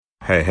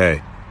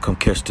Hey, come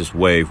catch this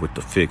wave with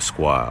the Fix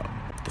Squad.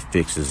 The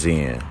Fix is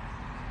in.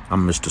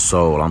 I'm Mr.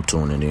 Soul, I'm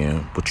tuning in.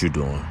 What you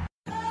doing?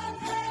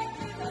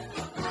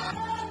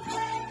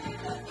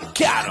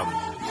 Got him.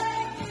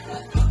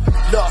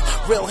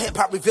 Look, real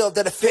hip-hop revealed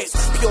that it fits.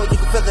 Pure, you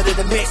can feel it in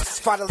the mix.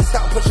 Finally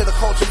start pushing the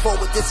culture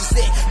forward, this is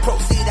it.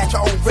 Proceed at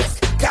your own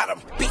risk. Got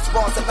him. Beats,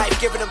 bars, and life,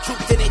 giving them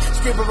truth in it.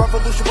 Screaming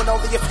revolution with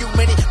only a few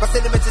minutes. My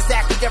sentiments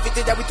exactly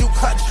everything that we do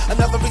clutch.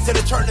 Another reason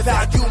to turn the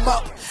volume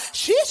up.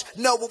 Sheesh,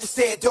 know what we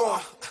stand on.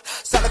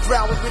 Solid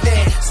ground when we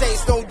land. Say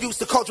it's no use,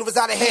 the culture is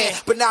out of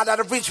hand. But now out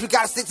of reach, we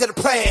gotta stick to the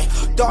plan.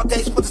 Dark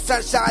days put the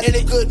sunshine in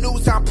it. Good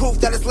news, I'm proof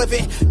that it's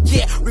living.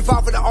 Yeah,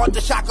 revolving the art,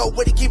 the shot go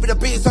with it. Keeping the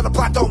beats on the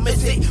block, don't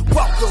miss it.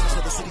 Welcome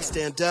to the city,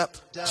 stand up.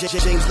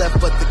 James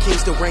left, but the king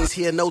still reigns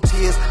here. No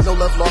tears, no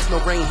love lost, no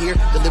rain here.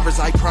 Delivers,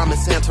 I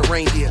promise, Santa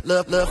reindeer.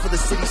 Love for the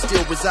city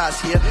still resides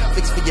here.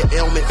 Fix for your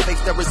ailment,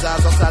 fakes that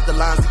resides outside the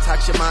lines.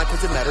 Detox your mind,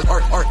 cause it matters.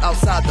 Art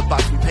outside the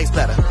box, we pace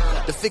better.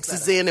 The fix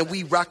is in and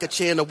we rock a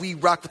channel. We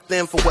rock with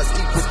them for what's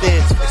deep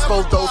within.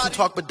 Expose those who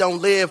talk but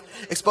don't live.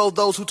 Expose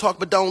those who talk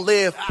but don't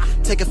live.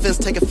 Take offense,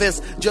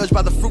 judge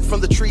by the fruit from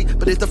the tree.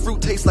 But if the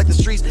fruit tastes like the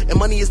streets, and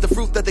money is the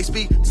fruit that they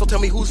speak, so tell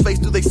me whose face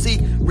do they see?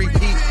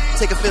 Repeat,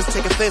 take offense,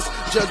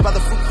 judge by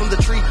the fruit from the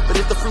tree. But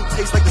if the fruit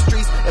tastes like the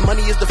streets, and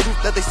money is the fruit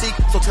that they seek,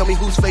 so tell me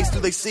whose face do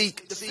they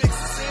seek?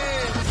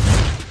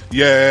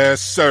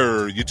 Yes,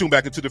 sir. You tune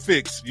back into The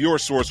Fix, your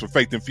source for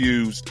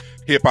faith-infused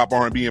hip-hop,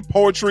 R&B, and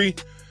poetry,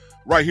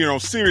 right here on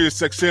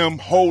Sirius XM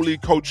Holy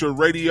Culture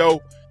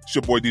Radio. It's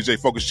your boy DJ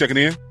Focus checking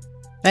in.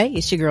 Hey,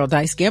 it's your girl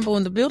Dice Gamble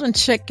in the building,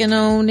 checking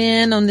on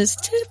in on this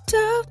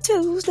Tip-Top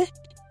Tuesday.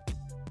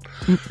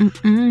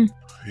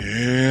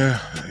 Yeah,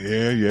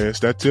 it's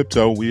that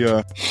tiptoe. We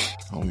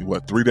only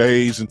 3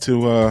 days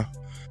until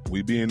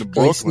we be in the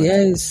Brooklyn.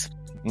 Yes.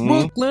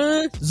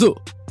 Brooklyn.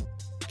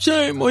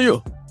 Shame on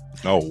you.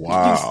 Oh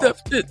wow. You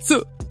stepped it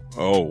too.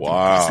 Oh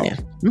wow.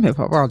 I'm hip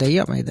hop all day.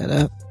 Y'all made that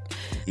up.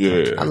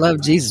 Yeah. I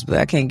love Jesus, but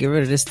I can't get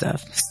rid of this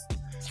stuff.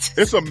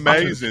 It's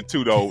amazing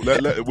too, though.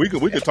 We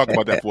can talk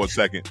about that for a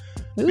second,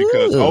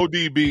 because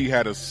ODB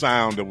had a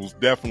sound that was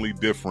definitely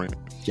different.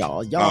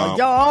 Y'all. A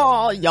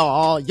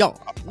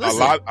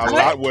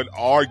lot would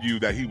argue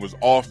that he was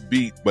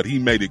offbeat, but he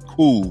made it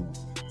cool,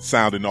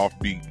 sounding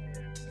offbeat.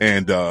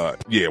 And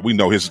we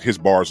know his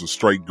bars are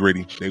straight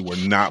gritty. They were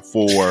not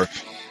for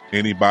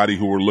anybody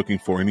who were looking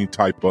for any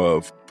type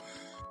of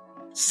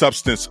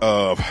substance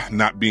of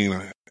not being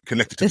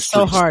connected to it's the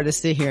streets. So hard to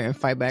sit here and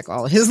fight back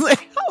all of his. I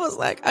was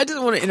like, I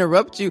just want to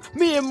interrupt you.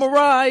 Me and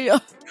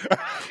Mariah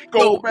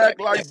go back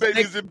like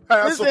babies and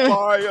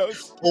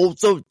pacifiers. Oh,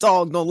 so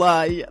dog, no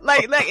lie.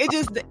 Like it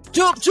just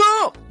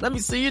jump. Let me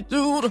see you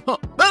do the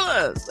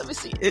fellas. Let me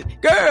see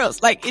it,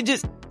 girls. Like he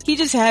just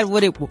had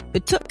what it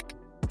took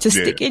to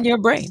stick in your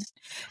brain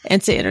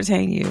and to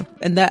entertain you.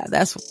 And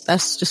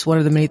that's just one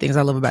of the many things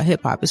I love about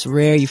hip hop. It's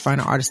rare you find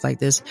an artist like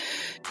this.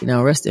 You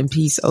know, rest in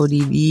peace,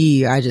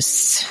 ODB. I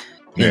just,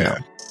 you know.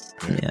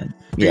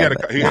 He had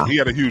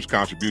a huge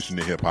contribution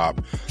to hip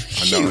hop.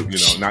 I know,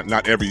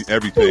 not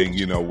everything,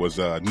 was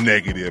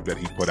negative that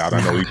he put out.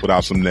 I know he put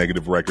out some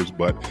negative records,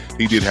 but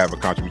he did have a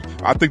contribution.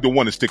 I think the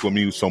one that stick with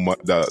me so much,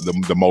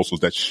 the most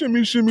was that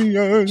shimmy,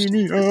 yeah.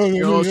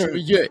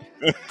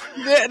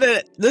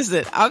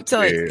 Listen, I'm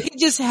telling you, he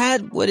just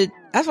had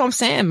that's what I'm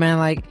saying, man.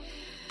 Like,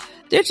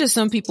 there's just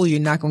some people you're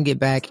not going to get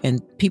back,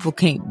 and people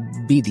can't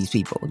be these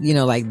people.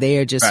 Like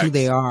they're just who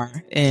they are,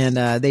 and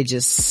they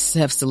just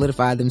have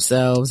solidified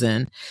themselves.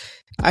 And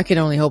I can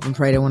only hope and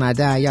pray that when I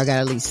die, y'all got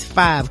at least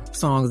 5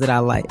 songs that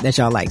y'all like that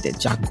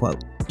y'all can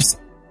quote.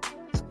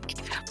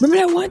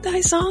 Remember that one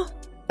Dice song?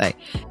 Like,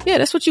 yeah,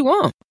 that's what you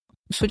want.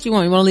 That's what you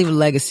want. You want to leave a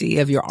legacy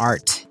of your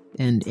art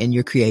and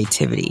your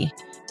creativity.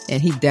 And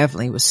he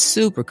definitely was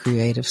super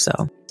creative. So.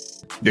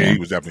 Yeah, he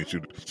was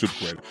definitely super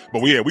creative.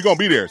 But we're going to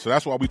be there. So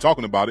that's why we're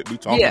talking about it. We're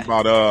talking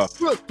about,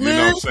 Brooklyn, you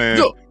know what I'm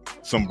saying?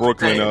 Some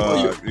Brooklyn,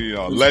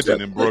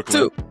 legend in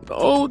Brooklyn.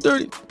 Oh,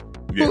 dirty.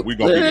 Yeah, we're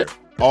going to be there.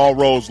 All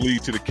roads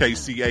lead to the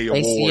KCA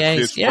Awards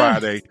this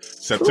Friday,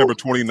 September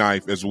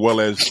 29th, as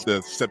well as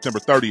the September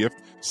 30th,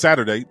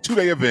 Saturday,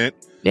 2-day event.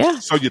 Yeah.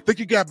 So you think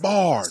you got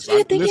bars.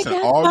 Listen,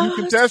 all you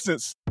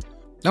contestants,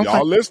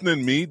 y'all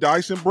listening, me,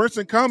 Dice, and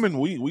Brinson coming.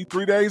 We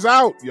 3 days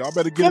out. Y'all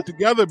better get it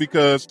together,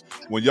 because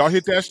when y'all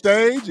hit that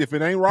stage, if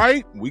it ain't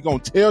right, we gonna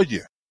tell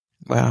you.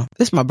 Well,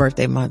 this is my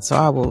birthday month, so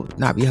I will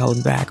not be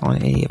holding back on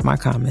any of my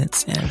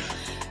comments. And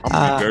I'm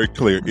gonna be very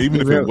clear.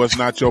 Even if it was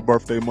not your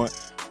birthday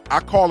month, I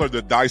call her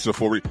the Dicer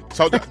for it.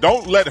 So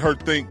don't let her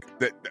think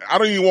that. I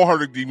don't even want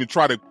her to even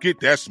try to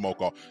get that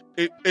smoke off.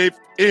 If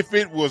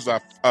it was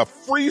a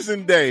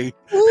freezing day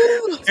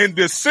in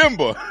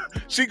December,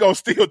 she gonna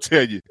still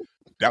tell you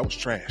that was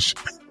trash.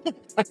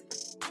 I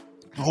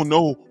don't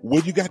know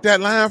where you got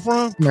that line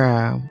from.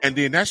 No. And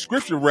then that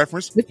scripture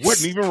reference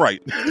wasn't even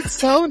right.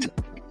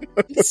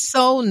 It's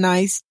so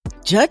nice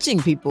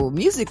judging people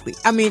musically.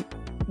 I mean,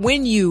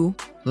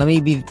 let me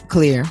be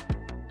clear,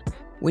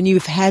 when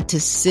you've had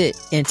to sit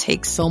and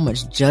take so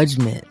much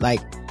judgment, like,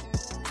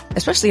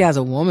 especially as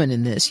a woman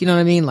in this, you know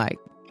what I mean? Like,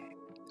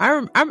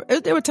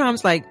 there were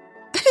times like,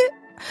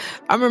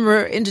 I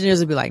remember engineers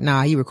would be like,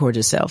 nah, you record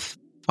yourself.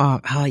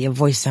 Oh, your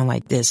voice sound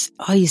like this.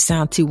 Oh, you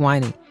sound too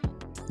whiny.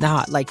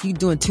 Nah, like you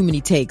doing too many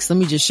takes. Let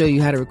me just show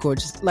you how to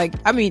record. Like,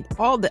 I mean,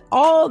 all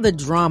the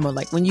drama,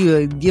 like when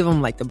you give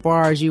them like the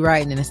bars you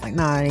write and then it's like,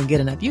 nah, I ain't good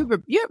enough. You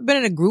ever been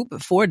in a group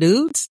of 4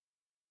 dudes?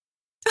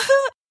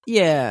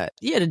 Yeah,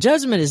 the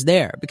judgment is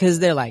there because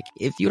they're like,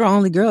 if you're the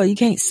only girl, you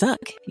can't suck.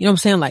 You know what I'm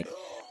saying? Like,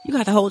 you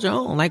got to hold your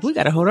own. Like, we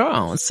got to hold our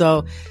own.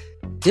 So,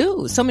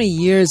 dude, so many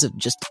years of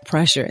just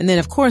pressure. And then,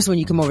 of course, when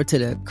you come over to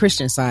the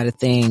Christian side of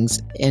things,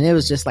 and it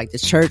was just like the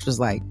church was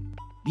like,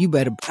 you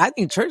better, I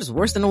think church is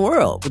worse than the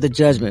world with the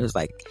judgment. It was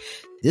like,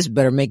 this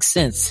better make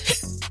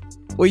sense.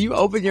 Well, you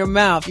open your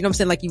mouth, you know what I'm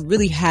saying? Like, you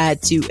really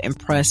had to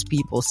impress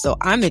people. So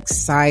I'm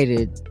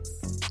excited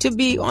to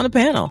be on the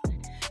panel.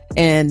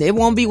 And it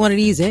won't be one of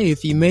these, hey,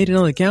 if you made it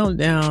on the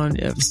countdown,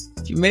 if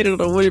you made it on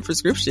a Wooded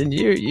prescription,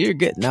 you're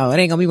good. No, it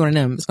ain't gonna be one of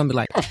them. It's gonna be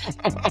like,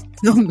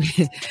 it's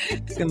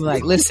gonna be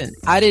like, listen,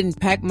 I didn't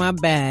pack my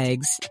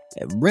bags,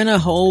 rent a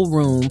whole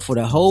room for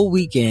the whole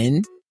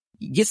weekend,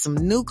 get some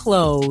new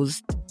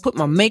clothes, put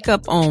my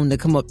makeup on to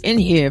come up in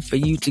here for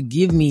you to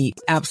give me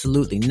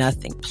absolutely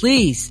nothing.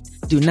 Please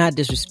do not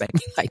disrespect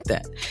me like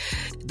that.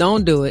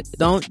 Don't do it.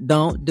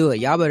 Don't do it.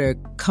 Y'all better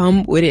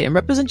come with it and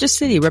represent your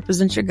city,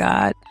 represent your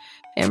God.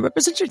 And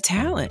represent your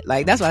talent.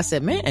 Like, that's why I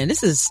said, man,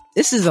 this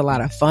is a lot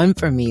of fun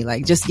for me.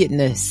 Like, just getting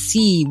to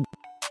see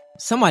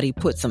somebody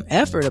put some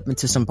effort up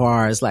into some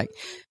bars. Like,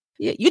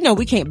 you know,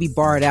 we can't be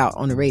barred out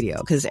on the radio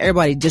because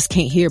everybody just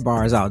can't hear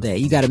bars all day.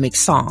 You got to make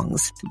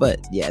songs. But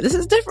yeah, this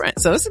is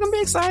different. So this is going to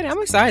be exciting.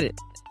 I'm excited.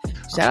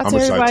 Shout out to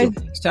everybody.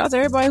 Shout out to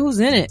everybody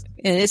who's in it.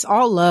 And it's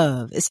all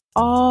love. It's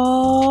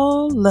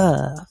all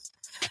love.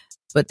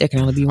 But there can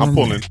only be one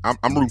winner.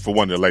 I'm rooting for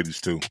one of the ladies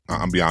too.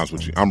 I'm be honest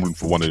with you. I'm rooting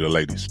for one of the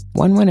ladies.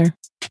 One winner.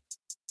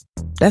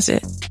 That's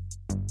it.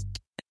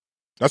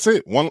 That's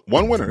it. One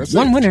winner. That's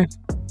one it. winner.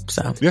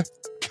 So yeah.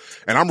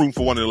 And I'm rooting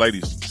for one of the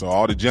ladies. So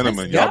all the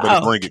gentlemen, y'all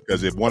better bring it.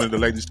 Because if one of the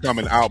ladies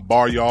coming out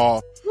bar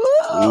y'all,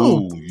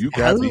 ooh, you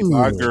got me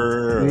my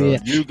girl. Yeah.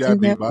 You got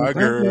me my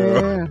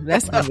girl.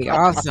 That's going to be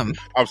awesome.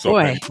 I'm so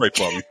happy. Pray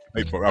for me.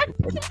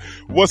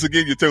 Once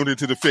again, you're tuned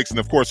into The Fix. And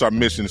of course, our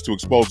mission is to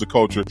expose the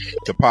culture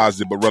to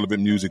positive but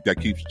relevant music that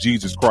keeps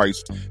Jesus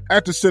Christ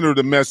at the center of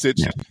the message.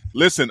 Yeah.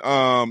 Listen,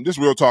 this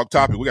real talk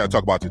topic we got to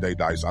talk about today,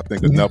 Dice. I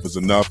think enough is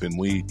enough, and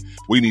we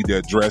need to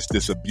address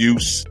this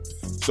abuse.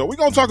 So we're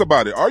going to talk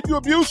about it. Are you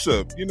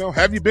abusive? You know,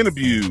 have you been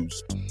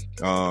abused?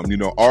 You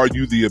know, are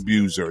you the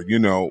abuser? You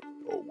know,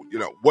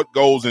 what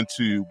goes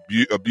into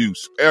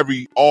abuse?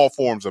 All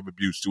forms of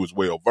abuse too as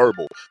well.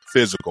 Verbal,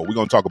 physical. We're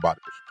going to talk about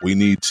it. We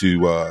need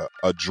to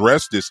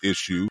address this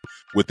issue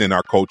within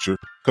our culture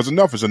because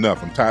enough is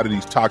enough. I'm tired of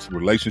these toxic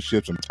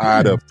relationships. I'm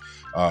tired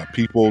of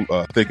people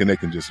thinking they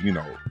can just,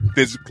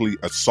 physically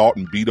assault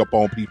and beat up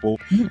on people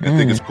and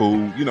think it's cool.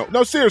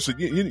 No, seriously,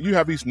 you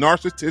have these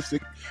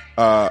narcissistic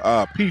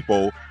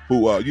people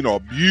who,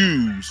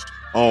 abused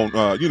on,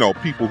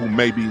 people who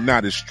maybe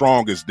not as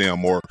strong as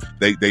them, or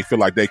they feel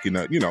like they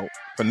can,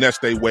 finesse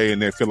their way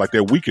and they feel like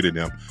they're weaker than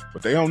them,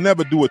 but they don't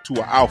never do it to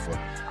an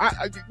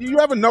alpha. You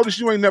ever notice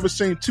you ain't never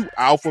seen two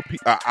alpha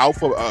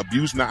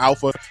abusing an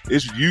alpha?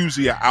 It's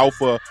usually an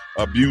alpha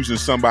abusing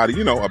somebody,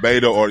 a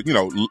beta, or,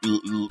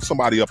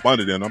 somebody up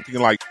under them. I'm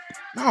thinking like,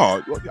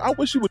 no, I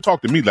wish you would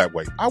talk to me that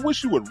way. I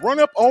wish you would run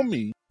up on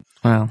me.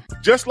 Wow.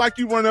 Just like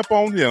you run up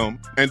on him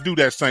and do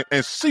that same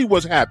and see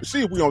what's happening.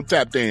 See if we on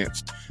tap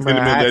dance in the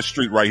middle of that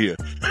street right here.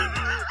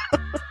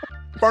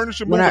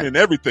 Furniture moving and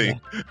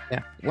everything.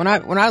 Yeah. When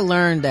I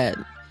learned that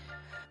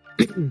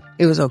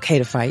it was okay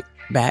to fight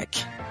back.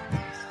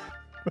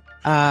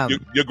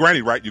 Your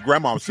granny, right? Your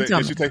grandma said,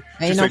 did she say,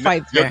 ain't no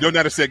fight fair. Your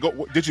nana said,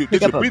 go, did you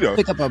pick up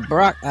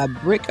a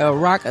brick, a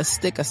rock, a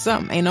stick, or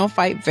something? Ain't no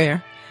fight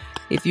fair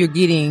if you're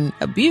getting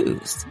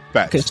abused.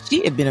 Because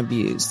she had been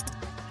abused.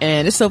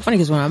 And it's so funny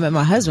because when I met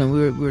my husband,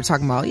 we were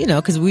talking about,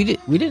 because we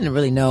didn't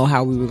really know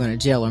how we were going to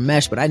gel or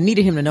mesh, but I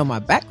needed him to know my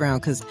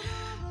background because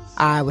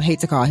I would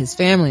hate to call his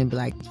family and be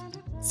like,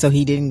 so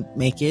he didn't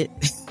make it.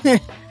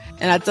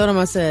 And I told him,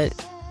 I said,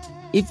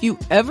 if you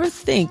ever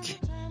think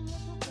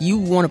you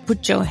want to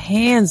put your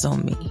hands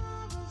on me,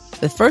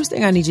 the first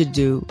thing I need you to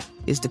do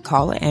is to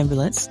call an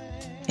ambulance,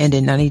 and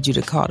then I need you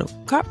to call the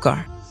cop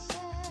car.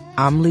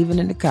 I'm leaving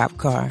in the cop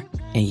car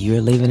and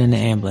you're leaving in the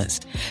ambulance.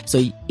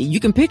 So you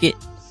can pick it.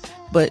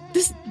 But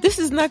this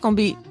is not going to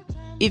be,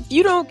 if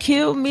you don't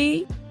kill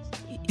me,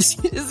 this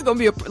is going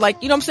to be what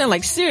I'm saying?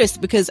 Like serious,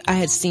 because I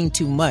had seen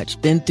too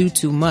much, been through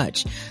too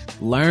much,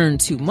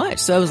 learned too much.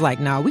 So I was like,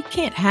 no, we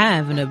can't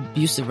have an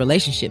abusive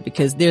relationship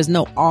because there's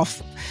no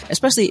off,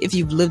 especially if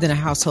you've lived in a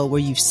household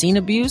where you've seen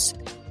abuse,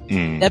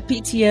 that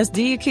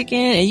PTSD kick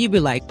in and you'd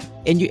be like,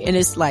 and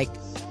it's like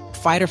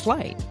fight or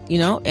flight,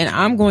 and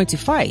I'm going to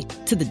fight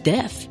to the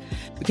death.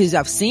 Because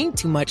I've seen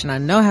too much and I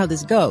know how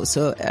this goes.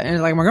 So,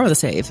 and like my grandmother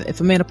said, if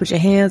a man will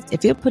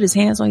if he'll put his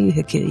hands on you,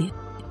 he'll kill you.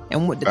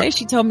 And the day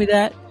she told me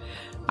that,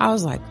 I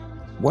was like,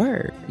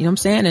 word. You know what I'm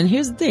saying? And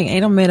here's the thing.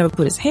 Ain't no man ever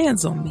put his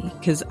hands on me.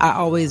 Because I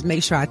always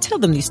make sure I tell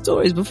them these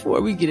stories before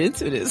we get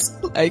into this.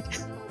 Like,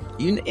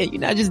 You're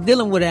not just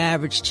dealing with an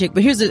average chick.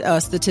 But here's the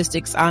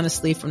statistics,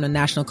 honestly, from the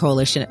National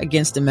Coalition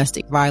Against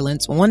Domestic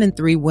Violence. 1 in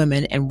 3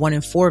 women and 1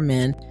 in 4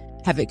 men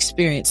have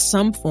experienced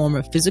some form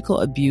of physical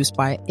abuse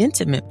by an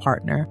intimate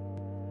partner.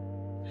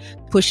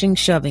 Pushing,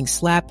 shoving,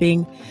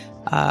 slapping,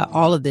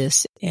 all of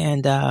this.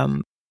 And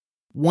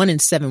 1 in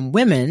 7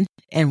 women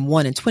and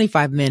 1 in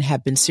 25 men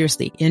have been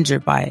seriously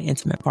injured by an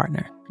intimate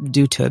partner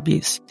due to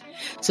abuse.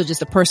 So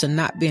just a person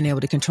not being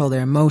able to control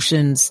their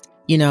emotions,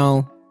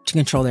 to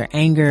control their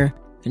anger,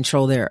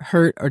 control their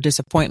hurt or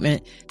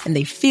disappointment, and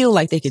they feel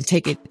like they can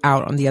take it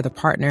out on the other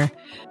partner.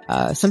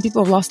 Some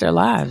people have lost their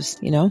lives,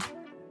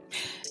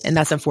 and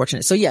that's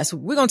unfortunate. So yes,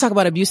 we're going to talk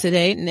about abuse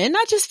today, and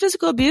not just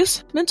physical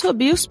abuse, mental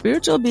abuse,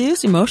 spiritual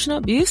abuse, emotional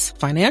abuse,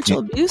 financial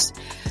abuse,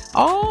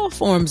 all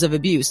forms of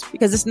abuse,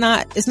 because it's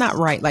not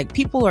right. Like,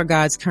 people are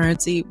God's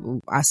currency.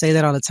 I say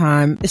that all the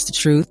time. It's the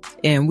truth.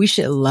 And we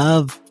should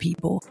love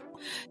people.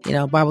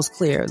 Bible's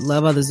clear.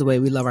 Love others the way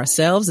we love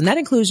ourselves. And that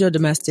includes your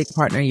domestic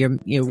partner,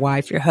 your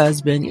wife, your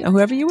husband,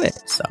 whoever you're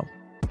with. So.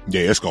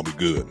 Yeah, it's going to be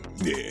good.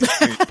 Yeah,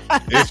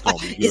 it's going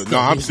to be good. No,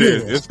 I'm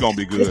serious. It's going to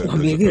be good. It's going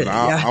to be good.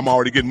 I'm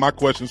already getting my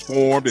questions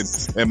formed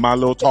and my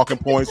little talking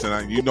points.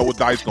 And you know what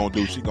Dice going to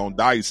do. She going to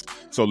dice.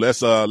 So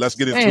let's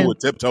get into it.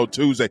 Tiptoe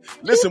Tuesday.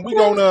 Listen, we're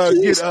going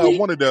to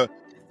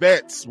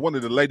get one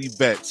of the lady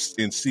vets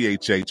in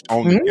CHH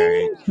on the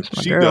game.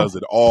 She does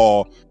it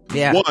all.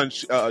 Yeah. One,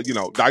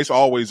 Dice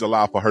always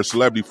allow for her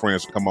celebrity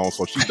friends to come on.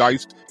 So she's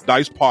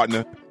Dice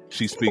partner.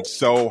 She speaks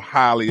so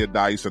highly of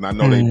Dice, and I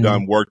know they've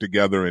done work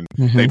together, and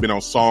they've been on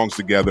songs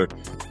together.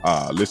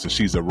 Listen,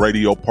 she's a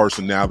radio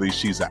personality.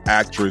 She's an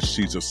actress.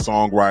 She's a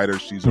songwriter.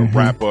 She's a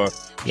rapper.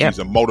 She's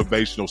a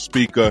motivational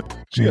speaker.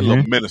 She's a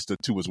little minister,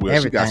 too, as well.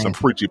 Everything. She got some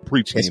preaching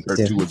in her,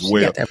 too, as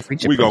well.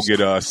 We're going to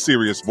get a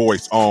serious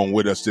voice on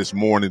with us this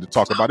morning to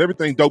talk about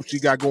everything dope she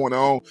got going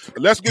on.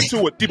 Let's get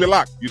to it. Keep it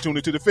locked. You're tuned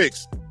into The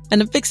Fix. And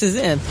The Fix is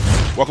in.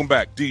 Welcome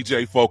back.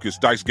 DJ Focus,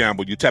 Dice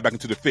Gamble. You tap back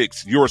into The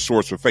Fix, your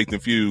source for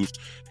faith-infused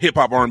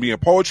hip-hop, R&B, and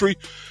poetry.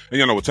 And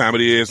you know what time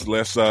it is.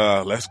 Let's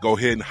go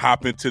ahead and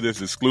hop into this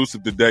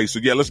exclusive today. So,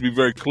 yeah, let's be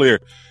very clear.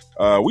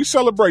 We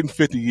celebrating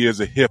 50 years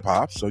of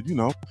hip-hop. So,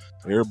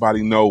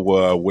 everybody know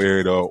where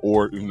it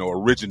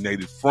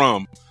originated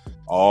from.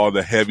 All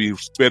the heavy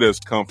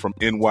spitters come from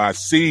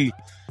NYC.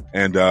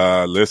 And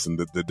listen,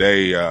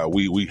 today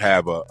we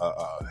have a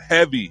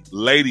heavy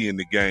lady in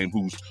the game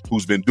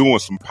who's been doing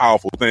some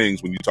powerful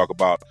things when you talk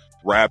about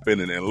rapping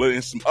and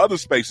in some other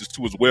spaces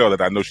too as well that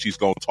I know she's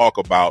going to talk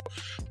about.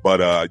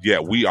 But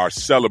we are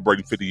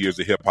celebrating 50 years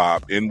of hip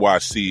hop.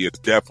 NYC is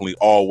definitely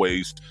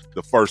always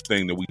the first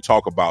thing that we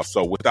talk about.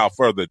 So without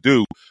further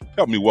ado,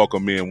 help me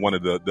welcome in one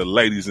of the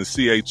ladies in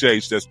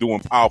CHH that's doing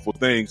powerful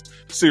things.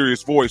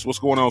 Serious Voice. What's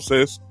going on,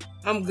 sis?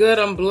 I'm good.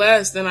 I'm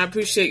blessed, and I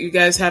appreciate you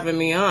guys having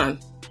me on.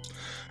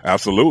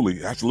 Absolutely.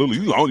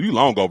 You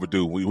long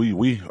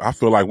overdue. I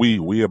feel like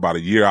we about a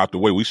year out the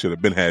way. We should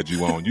have been had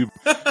you on. You've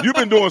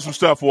been doing some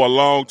stuff for a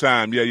long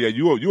time. Yeah.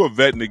 You're a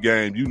vet in the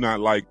game. You're not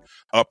like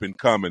up and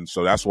coming.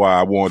 So that's why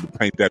I wanted to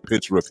paint that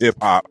picture of hip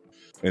hop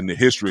and the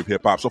history of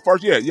hip hop. So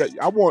first,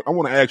 I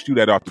want to ask you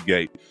that out the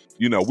gate.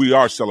 We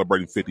are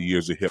celebrating 50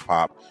 years of hip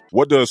hop.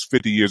 What does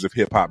 50 years of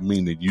hip hop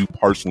mean to you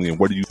personally, and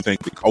what do you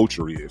think the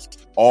culture is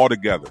all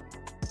together?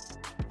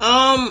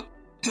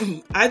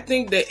 I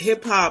think that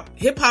hip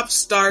hop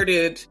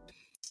started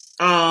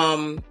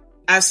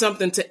as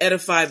something to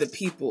edify the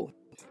people.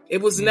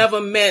 It was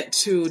never meant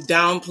to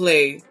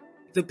downplay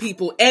the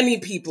people, any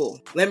people.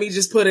 Let me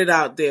just put it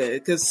out there,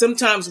 because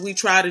sometimes we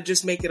try to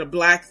just make it a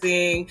black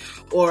thing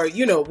or,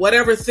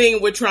 whatever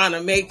thing we're trying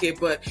to make it.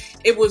 But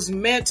it was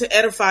meant to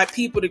edify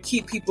people, to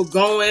keep people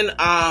going,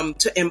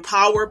 to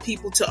empower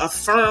people, to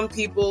affirm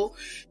people.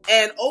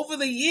 And over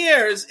the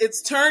years,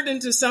 it's turned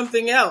into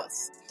something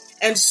else.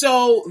 And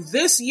so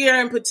this year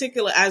in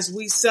particular, as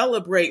we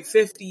celebrate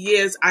 50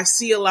 years, I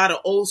see a lot of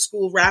old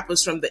school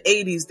rappers from the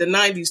 80s, the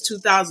 90s,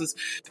 2000s.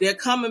 They're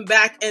coming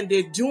back and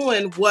they're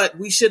doing what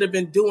we should have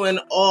been doing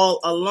all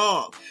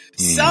along.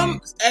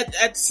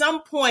 At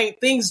some point,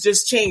 things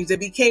just changed. It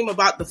became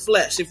about the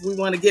flesh, if we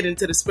want to get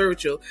into the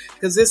spiritual,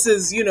 because this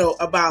is,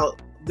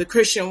 about the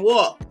Christian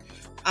walk.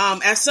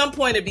 At some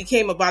point, it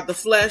became about the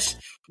flesh,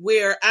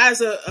 where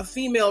as a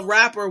female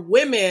rapper,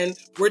 women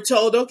were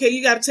told, okay,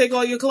 you got to take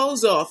all your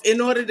clothes off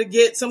in order to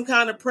get some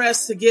kind of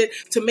press,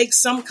 to make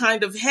some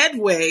kind of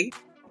headway.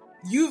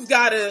 You've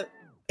got to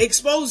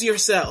expose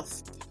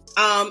yourself.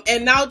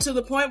 And now to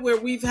the point where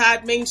we've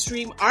had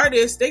mainstream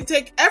artists, they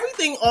take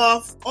everything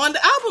off on the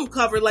album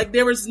cover. Like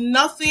there is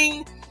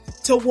nothing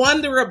to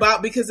wonder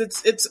about because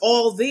it's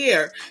all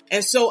there.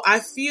 And so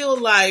I feel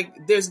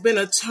like there's been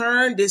a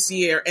turn this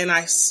year, and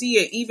I see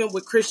it even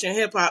with Christian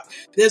hip hop.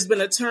 There's been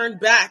a turn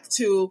back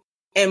to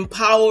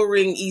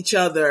empowering each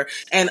other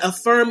and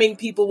affirming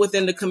people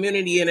within the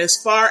community. And as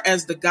far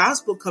as the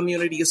gospel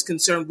community is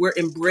concerned, we're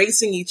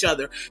embracing each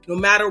other, no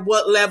matter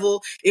what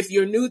level. If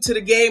you're new to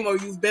the game or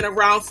you've been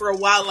around for a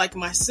while like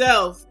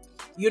myself,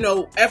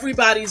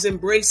 everybody's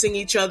embracing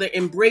each other,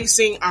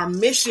 embracing our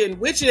mission,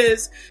 which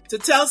is to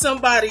tell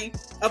somebody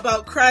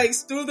about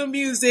Christ through the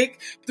music,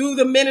 through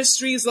the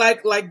ministries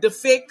like the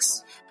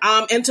Fix,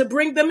 and to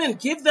bring them in,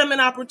 give them an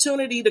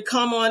opportunity to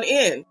come on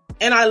in.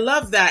 And I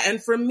love that.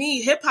 And for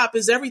me, hip hop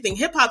is everything.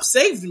 Hip hop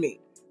saved me.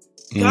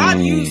 God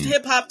used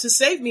hip hop to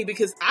save me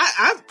because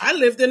I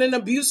lived in an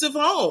abusive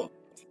home.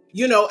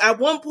 At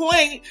one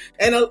point,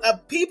 and a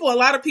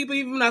lot of people,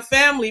 even my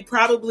family,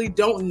 probably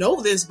don't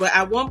know this, but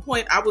at one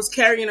point I was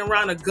carrying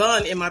around a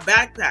gun in my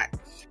backpack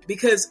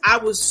because I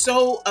was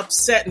so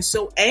upset and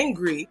so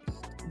angry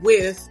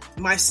with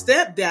my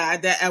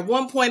stepdad that at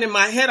one point in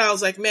my head, I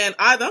was like, man,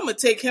 either I'm going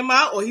to take him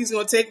out or he's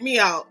going to take me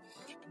out.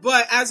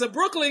 But as a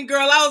Brooklyn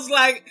girl, I was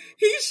like,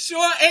 he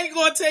sure ain't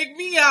going to take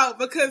me out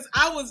because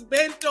I was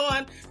bent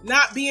on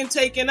not being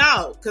taken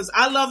out because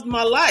I loved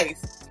my life.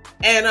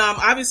 And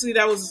obviously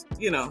that was,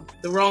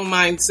 the wrong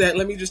mindset.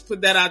 Let me just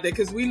put that out there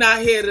because we're not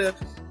here to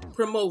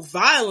promote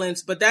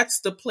violence, but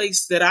that's the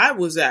place that I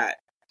was at.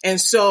 And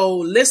so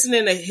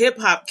listening to hip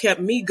hop kept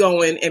me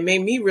going and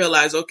made me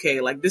realize, okay,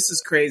 like this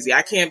is crazy.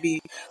 I can't be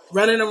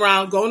running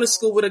around going to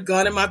school with a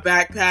gun in my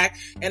backpack.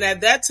 And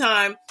at that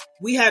time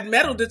we had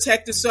metal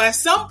detectors. So at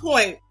some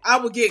point I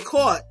would get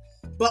caught,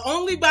 but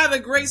only by the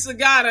grace of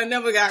God, I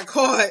never got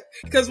caught.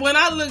 Because when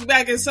I look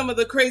back at some of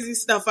the crazy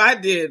stuff I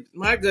did,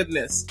 my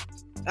goodness.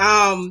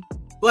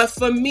 But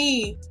for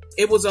me,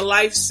 it was a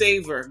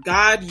lifesaver.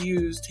 God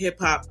used hip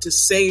hop to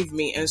save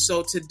me. And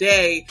so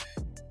today,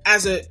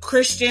 as a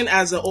Christian,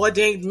 as an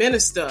ordained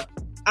minister,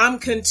 I'm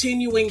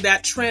continuing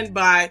that trend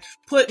by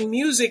putting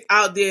music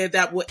out there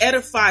that will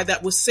edify,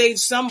 that will save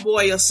some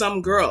boy or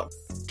some girl.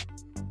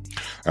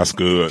 That's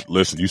good.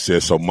 Listen, you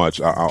said so much.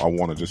 I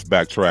want to just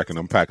backtrack and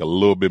unpack a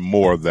little bit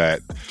more of that.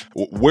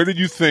 Where did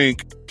you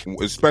think,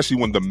 especially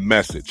when the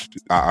message,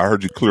 I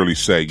heard you clearly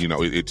say,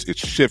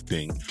 it's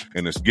shifting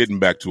and it's getting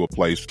back to a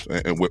place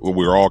and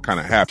we're all kind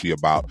of happy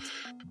about,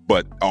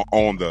 but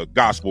on the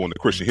gospel and the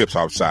Christian hip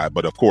hop side,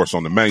 but of course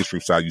on the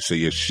mainstream side, you say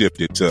it's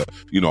shifted to,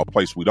 a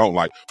place we don't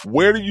like.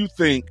 Where do you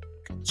think,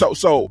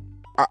 so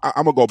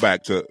I'm gonna go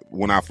back to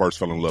when I first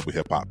fell in love with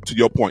hip hop. To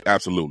your point,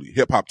 absolutely.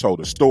 Hip hop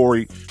told a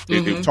story.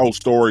 It told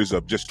stories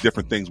of just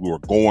different things we were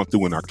going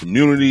through in our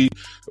community,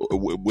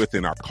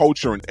 within our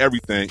culture and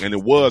everything. And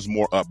it was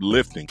more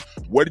uplifting.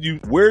 Where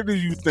do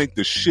you think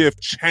the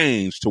shift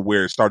changed to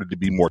where it started to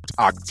be more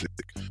toxic,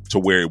 to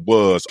where it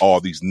was all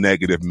these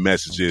negative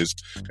messages?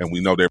 And we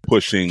know they're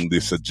pushing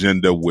this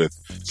agenda with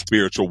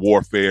spiritual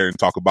warfare and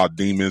talk about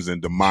demons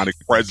and demonic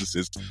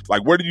presences.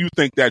 Like, where do you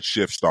think that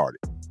shift started?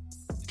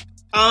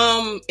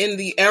 In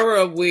the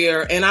era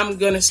where, and I'm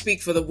going to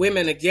speak for the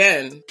women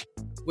again,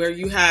 where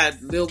you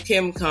had Lil'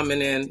 Kim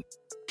coming in,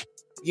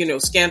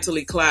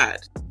 scantily clad.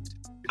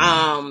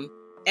 And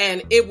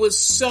it was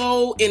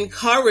so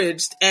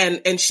encouraged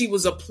and she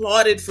was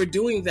applauded for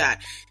doing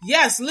that.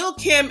 Yes, Lil'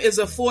 Kim is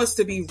a force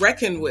to be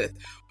reckoned with.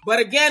 But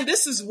again,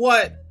 this is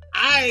what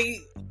I,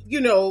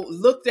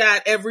 looked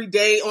at every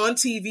day on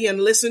TV and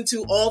listened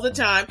to all the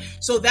time.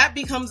 So that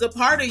becomes a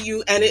part of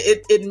you and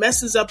it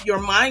messes up your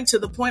mind to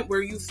the point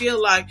where you feel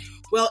like,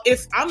 well,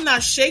 if I'm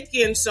not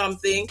shaking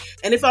something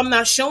and if I'm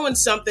not showing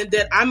something,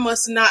 then I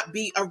must not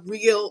be a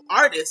real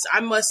artist. I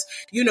must,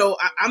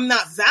 I'm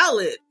not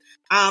valid.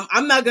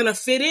 I'm not going to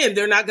fit in.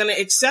 They're not going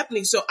to accept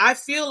me. So I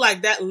feel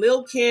like that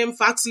Lil' Kim,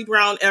 Foxy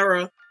Brown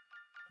era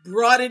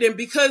brought it in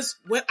because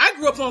when I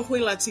grew up on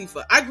Queen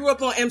Latifah, I grew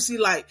up on MC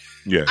Lyte.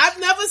 Yes. I've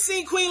never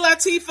seen Queen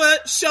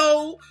Latifah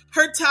show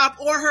her top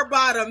or her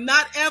bottom.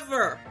 Not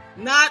ever.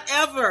 Not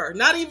ever.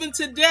 Not even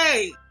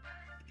today.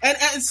 And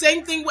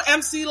same thing with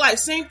MC Lyte.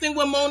 Same thing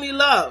with Monie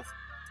Love.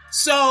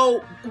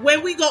 So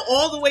when we go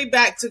all the way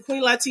back to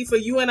Queen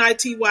Latifah,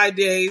 UNITY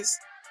days,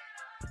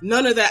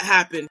 none of that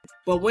happened.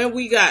 But when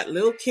we got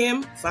Lil'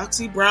 Kim,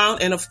 Foxy Brown,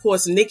 and of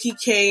course Nicki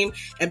came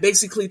and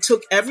basically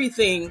took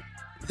everything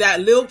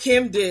that Lil'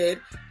 Kim did,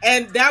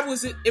 and that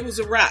was it. It was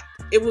a wrap.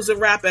 It was a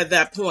wrap at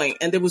that point,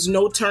 and there was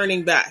no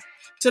turning back.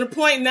 To the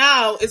point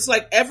now, it's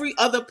like every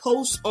other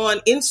post on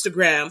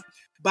Instagram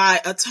by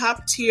a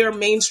top tier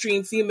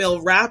mainstream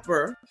female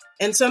rapper,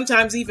 and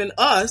sometimes even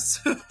us,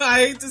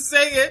 I hate to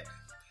say it,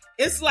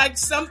 it's like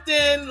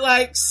something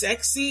like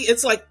sexy.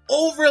 It's like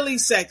overly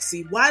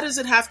sexy. Why does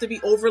it have to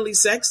be overly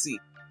sexy?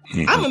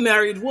 I'm a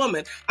married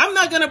woman. I'm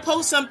not going to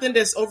post something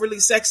that's overly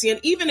sexy. And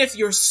even if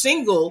you're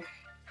single,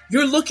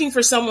 you're looking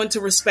for someone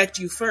to respect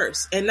you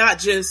first and not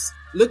just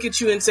look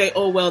at you and say,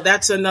 oh, well,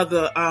 that's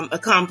another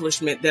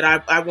accomplishment that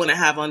I want to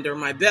have under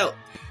my belt.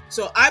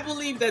 So I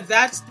believe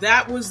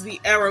that was the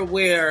era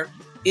where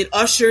it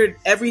ushered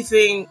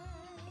everything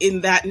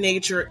in that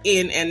nature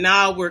in. And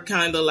now we're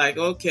kind of like,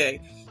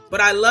 okay.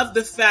 But I love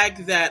the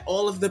fact that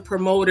all of the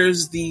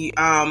promoters, the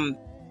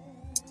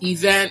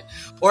event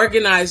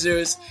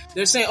organizers,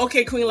 they're saying,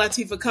 okay, Queen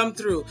Latifah, come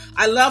through.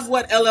 I love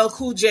what LL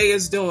Cool J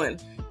is doing.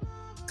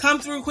 Come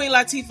through, Queen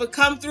Latifah.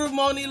 Come through,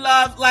 Monie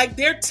Love. Like,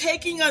 they're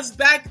taking us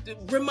back,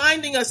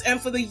 reminding us.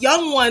 And for the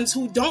young ones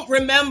who don't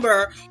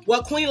remember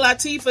what Queen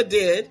Latifah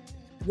did,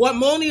 What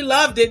Moni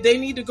Love did, they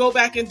need to go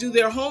back and do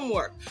their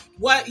homework.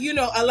 What, you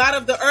know, a lot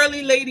of the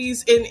early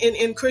ladies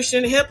in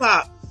Christian hip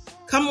hop,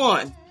 come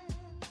on.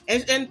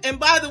 And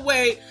by the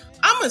way,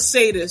 I'm going to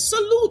say this,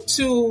 salute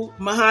to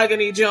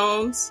Mahogany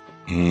Jones.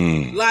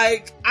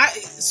 Like,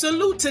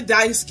 salute to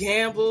Dice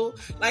Gamble.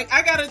 Like,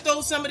 I gotta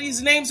throw some of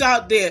these names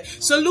out there.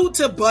 Salute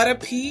to Butter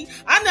P.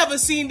 I never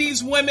seen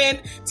these women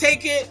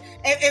take it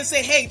and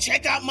say, hey,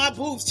 check out my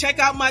boobs, check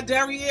out my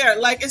derriere.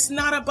 Like, it's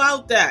not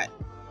about that.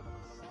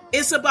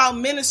 It's about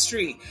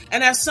ministry.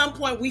 And at some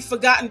point we've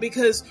forgotten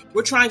because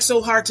we're trying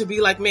so hard to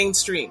be like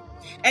mainstream.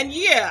 And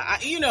yeah,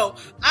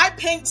 I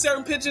paint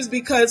certain pictures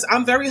because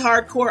I'm very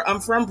hardcore.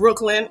 I'm from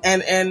Brooklyn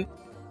and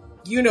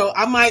you know,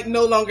 I might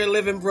no longer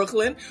live in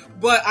Brooklyn,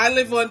 but I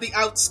live on the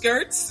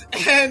outskirts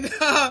and,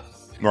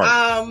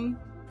 right.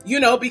 You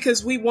know,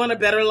 because we want a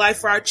better life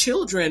for our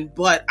children,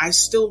 but I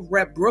still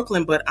rep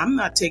Brooklyn, but I'm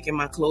not taking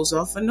my clothes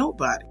off for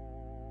nobody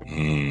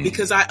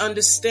because I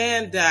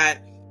understand that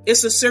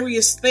it's a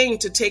serious thing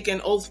to take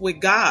an oath with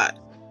God,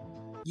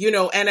 you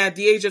know, and at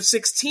the age of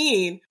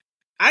 16,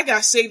 I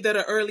got saved at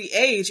an early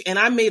age and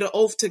I made an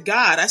oath to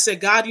God. I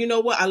said, God, you know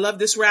what? I love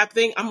this rap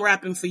thing. I'm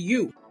rapping for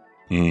you.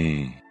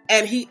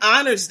 And he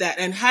honors that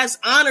and has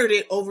honored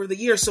it over the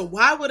years. So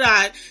why would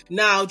I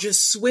now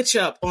just switch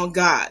up on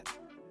God?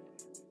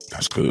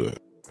 That's good.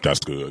 That's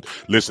good.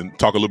 Listen,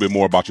 talk a little bit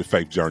more about your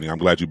faith journey. I'm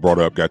glad you brought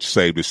up, got you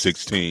saved at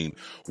 16.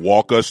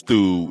 Walk us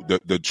through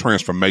the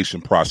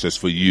transformation process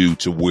for you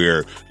to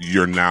where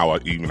you're now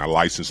even a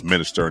licensed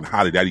minister. And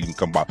how did that even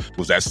come about?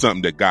 Was that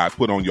something that God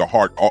put on your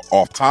heart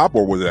off top,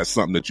 or was that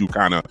something that you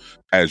kind of,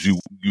 as you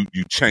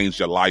changed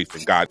your life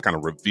and God kind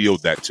of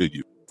revealed that to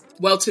you?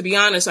 Well, to be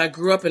honest, I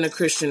grew up in a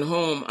Christian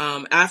home.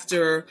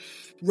 After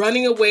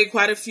running away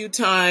quite a few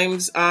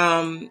times,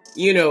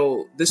 you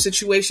know, the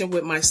situation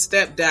with my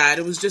stepdad,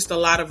 it was just a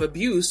lot of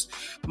abuse.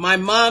 My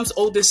mom's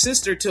oldest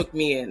sister took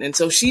me in, and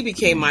so she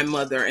became my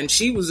mother, and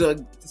she was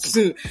a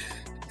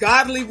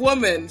godly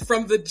woman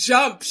from the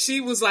jump. She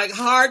was like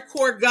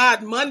hardcore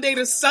God, Monday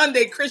to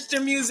Sunday,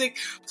 Christian music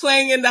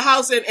playing in the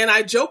house. And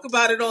I joke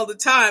about it all the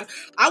time.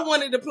 I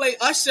wanted to play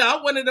Usher. I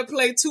wanted to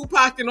play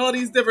Tupac and all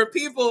these different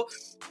people.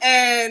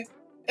 And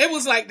it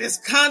was like this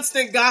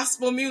constant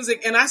gospel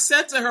music. And I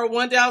said to her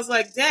one day, I was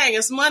like, dang,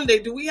 it's Monday.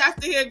 Do we have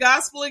to hear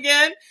gospel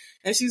again?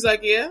 And she's like,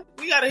 yeah,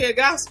 we got to hear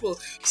gospel.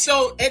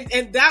 So,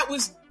 and that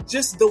was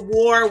just the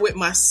war with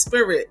my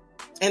spirit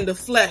and the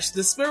flesh.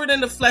 The spirit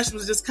and the flesh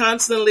was just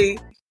constantly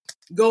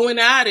going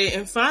at it.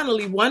 And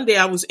finally, one day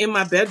I was in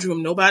my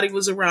bedroom. Nobody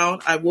was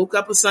around. I woke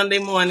up a Sunday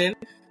morning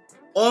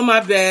on my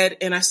bed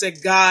and I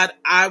said, God,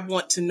 I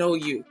want to know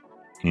you.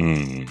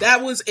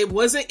 It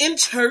wasn't in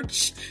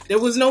church. There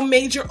was no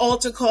major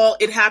altar call.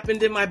 It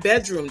happened in my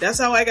bedroom. That's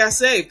how I got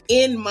saved,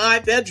 in my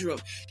bedroom.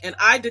 And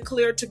I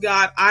declared to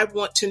God, I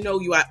want to know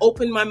you. I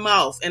opened my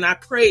mouth and I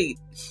prayed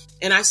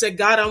and I said,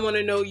 God, I want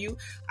to know you.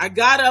 I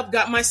got up,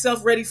 got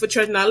myself ready for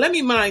church. Now, let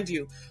me mind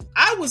you,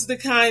 I was the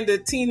kind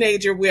of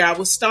teenager where I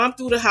would stomp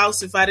through the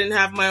house if I didn't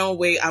have my own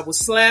way. I would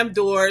slam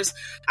doors.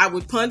 I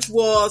would punch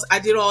walls. I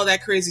did all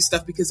that crazy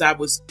stuff because I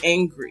was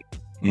angry.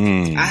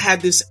 I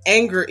had this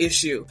anger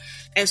issue.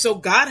 And so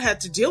God had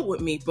to deal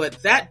with me.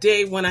 But that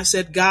day when I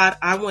said, God,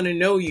 I want to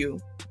know you,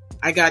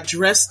 I got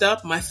dressed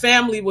up. My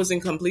family was in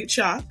complete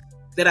shock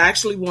that I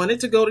actually wanted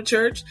to go to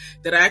church,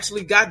 that I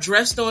actually got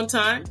dressed on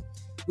time.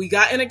 We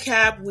got in a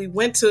cab. We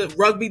went to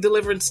Rugby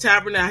Deliverance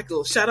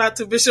Tabernacle. Shout out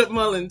to Bishop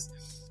Mullins.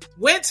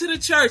 Went to the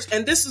church.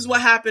 And this is what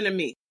happened to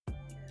me.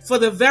 For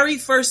the very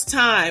first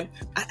time,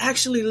 I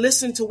actually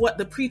listened to what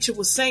the preacher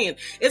was saying.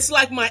 It's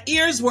like my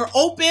ears were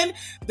open.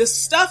 The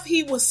stuff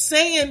he was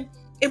saying,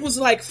 it was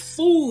like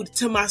food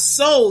to my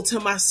soul,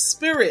 to my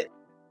spirit.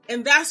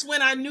 And that's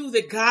when I knew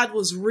that God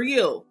was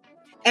real.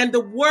 And the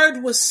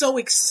word was so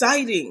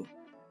exciting.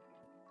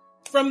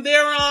 From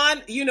there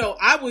on, you know,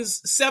 I was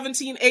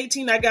 17,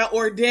 18. I got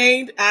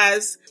ordained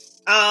as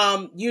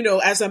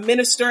as a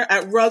minister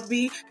at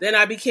Rugby. Then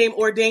I became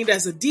ordained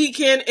as a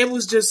deacon. It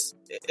was just,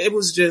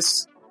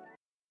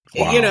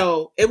 wow. You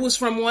know, it was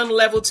from one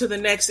level to the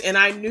next. And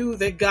I knew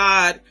that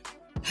God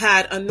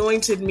had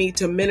anointed me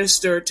to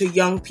minister to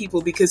young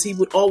people because he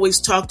would always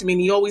talk to me.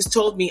 And he always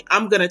told me,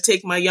 I'm going to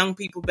take my young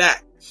people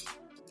back.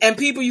 And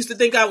people used to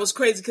think I was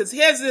crazy because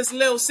here's this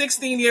little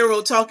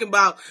 16-year-old talking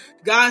about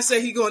God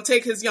said he's going to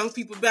take his young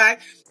people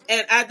back.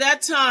 And at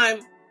that time,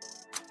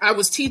 I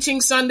was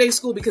teaching Sunday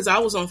school because I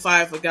was on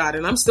fire for God,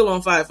 and I'm still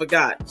on fire for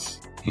God.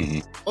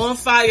 On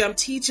fire, I'm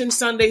teaching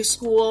Sunday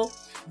school.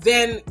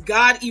 Then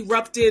God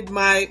erupted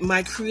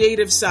my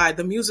creative side,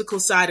 the musical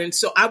side. And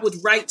so I would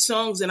write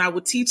songs and I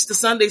would teach the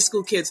Sunday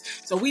school kids.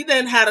 So we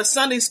then had a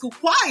Sunday school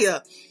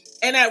choir.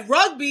 And at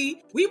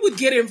Rugby, we would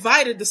get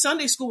invited. The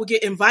Sunday school would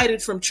get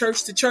invited from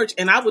church to church.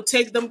 And I would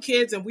take them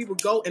kids and we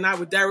would go and I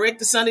would direct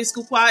the Sunday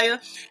school choir.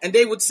 And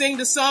they would sing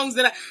the songs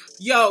that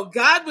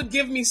God would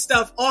give me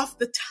stuff off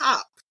the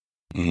top.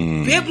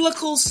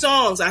 Biblical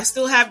songs. I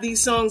still have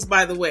these songs,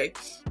 by the way.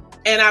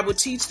 And I would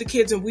teach the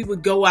kids, and we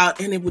would go out,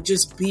 and it would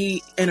just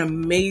be an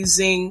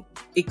amazing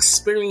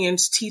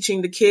experience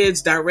teaching the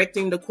kids,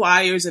 directing the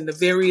choirs and the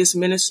various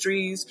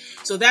ministries.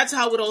 So that's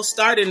how it all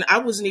started. And I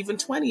wasn't even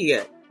 20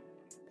 yet.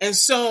 And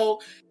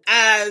so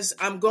as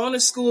I'm going to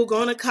school,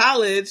 going to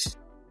college,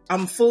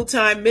 I'm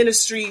full-time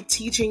ministry,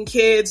 teaching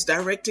kids,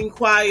 directing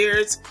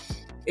choirs.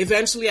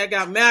 Eventually I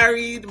got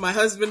married. My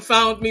husband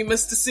found me,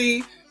 Mr.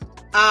 C,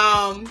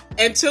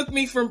 and took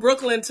me from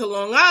Brooklyn to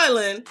Long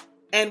Island.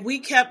 And we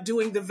kept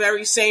doing the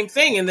very same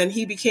thing. And then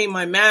he became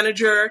my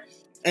manager.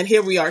 And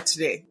here we are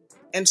today.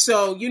 And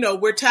so,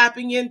 we're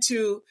tapping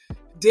into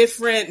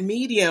different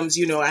mediums.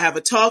 I have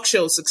a talk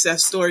show,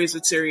 Success Stories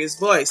with Serious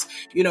Voice.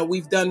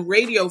 We've done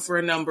radio for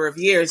a number of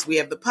years. We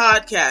have the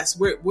podcast.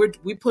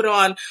 We put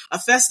on a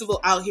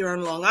festival out here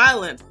on Long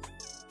Island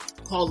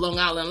called Long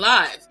Island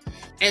Live.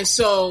 And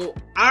so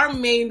our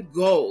main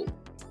goal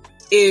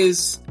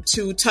is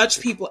to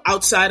touch people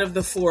outside of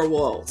the four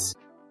walls.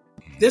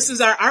 This is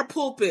our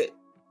pulpit.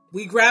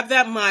 We grab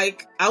that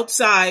mic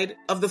outside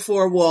of the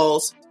four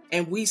walls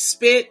and we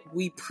spit,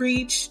 we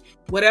preach,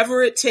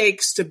 whatever it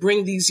takes to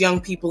bring these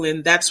young people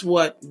in. That's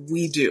what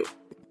we do.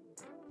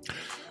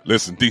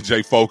 Listen,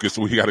 DJ Focus,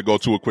 we got to go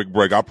to a quick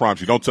break. I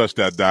promise you, don't touch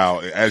that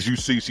dial. As you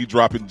see, she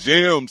dropping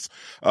gems.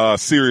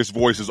 Serious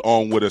Voices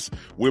on with us.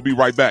 We'll be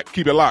right back.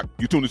 Keep it locked.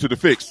 You tuned into The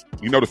Fix.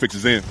 You know The Fix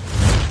is in.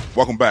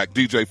 Welcome back.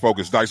 DJ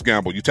Focus, Dice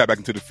Gamble. You tap back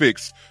into The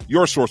Fix,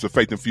 your source of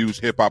faith-infused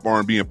hip-hop,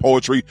 R&B, and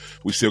poetry.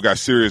 We still got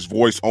Serious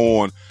Voice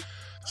on.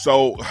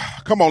 So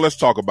come on, let's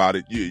talk about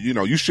it.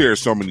 You share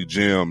so many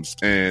gems,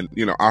 and,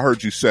 I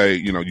heard you say,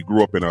 you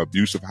grew up in an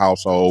abusive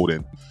household,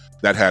 and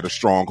that had a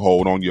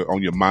stronghold on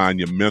your mind,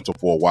 your mental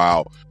for a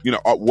while.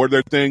 Were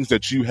there things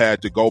that you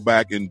had to go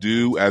back and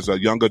do as a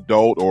young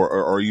adult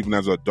or even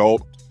as an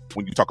adult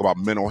when you talk about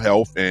mental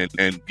health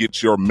and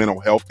get your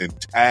mental health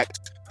intact?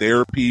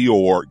 Therapy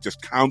or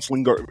just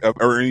counseling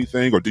or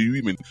anything, or do you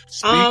even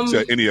speak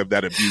to any of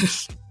that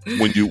abuse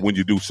when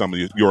you do some of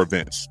your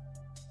events?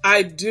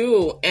 I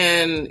do.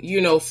 And,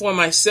 for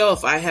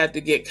myself, I had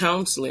to get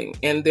counseling,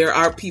 and there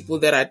are people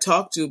that I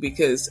talk to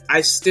because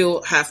I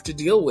still have to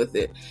deal with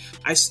it.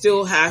 I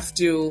still have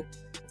to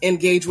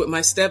engage with my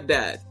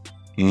stepdad.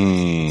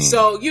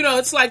 So,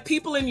 it's like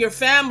people in your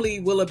family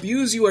will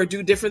abuse you or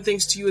do different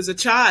things to you as a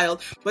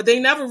child, but they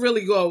never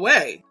really go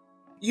away.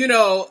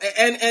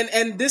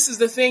 And this is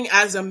the thing,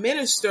 as a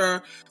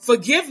minister,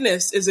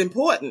 forgiveness is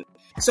important.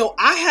 So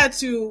I had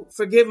to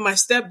forgive my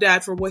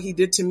stepdad for what he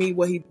did to me,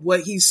 what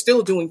he's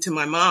still doing to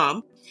my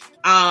mom.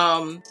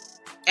 And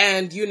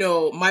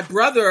my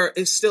brother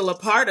is still a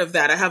part of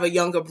that. I have a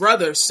younger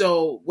brother.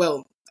 So,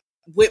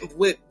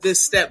 with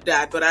this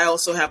stepdad, but I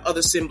also have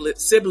other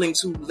siblings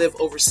who live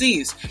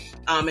overseas.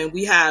 And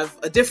we have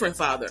a different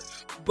father,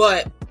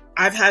 but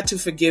I've had to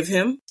forgive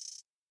him.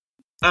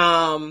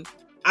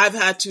 I've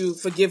had to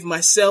forgive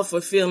myself for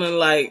feeling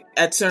like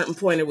at a certain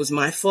point it was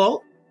my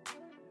fault.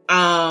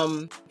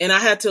 And I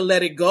had to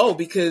let it go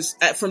because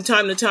from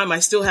time to time I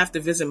still have to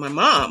visit my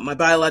mom, my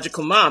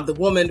biological mom, the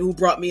woman who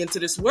brought me into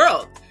this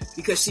world,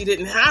 because she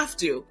didn't have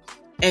to.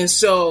 And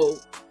so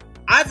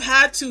I've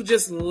had to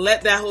just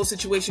let that whole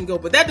situation go.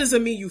 But that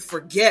doesn't mean you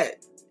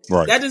forget.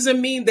 Right. That doesn't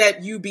mean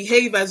that you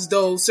behave as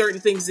though certain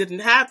things didn't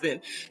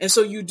happen. And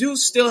so you do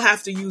still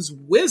have to use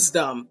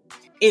wisdom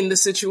in the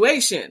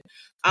situation.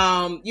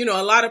 A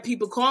lot of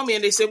people call me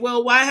and they say,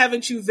 well, why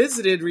haven't you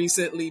visited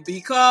recently?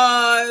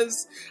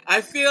 Because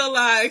I feel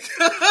like,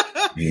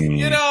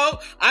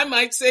 I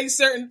might say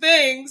certain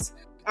things.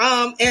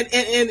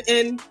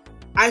 And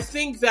I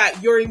think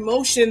that your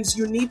emotions,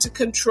 you need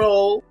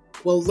to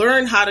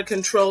learn how to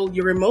control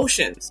your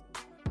emotions,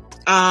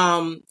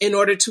 in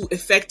order to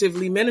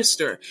effectively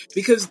minister,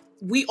 because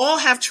we all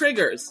have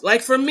triggers.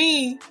 Like for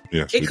me,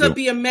 it could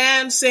be a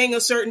man saying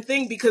a certain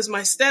thing because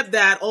my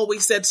stepdad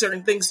always said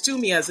certain things to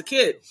me as a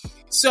kid.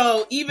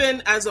 So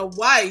even as a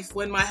wife,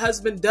 when my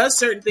husband does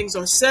certain things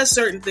or says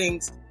certain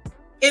things,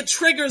 it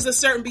triggers a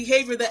certain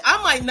behavior that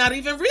I might not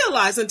even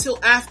realize until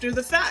after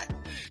the fact.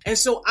 And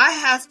so I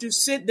have to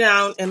sit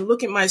down and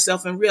look at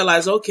myself and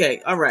realize,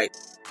 okay, all right,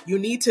 you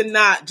need to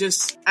not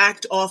just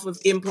act off of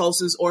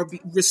impulses or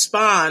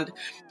respond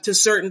to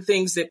certain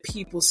things that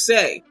people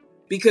say.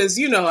 Because,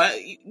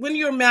 when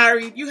you're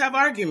married, you have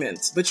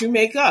arguments, but you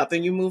make up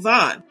and you move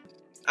on.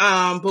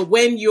 But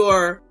when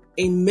you're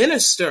a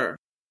minister,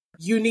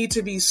 you need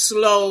to be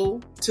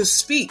slow to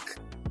speak,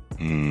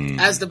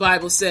 as the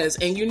Bible says.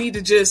 And you need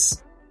to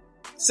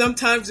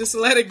sometimes just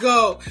let it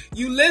go.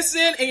 You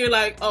listen and you're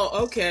like,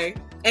 oh, okay.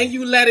 And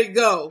you let it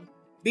go.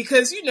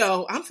 Because,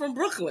 I'm from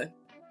Brooklyn.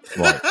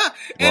 Right.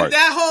 And right.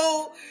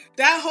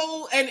 that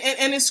whole,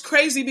 and it's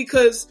crazy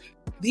because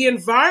the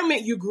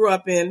environment you grew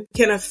up in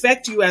can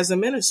affect you as a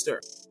minister.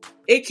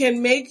 It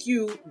can make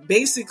you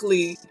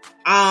basically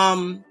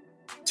turn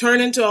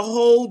into a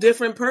whole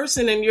different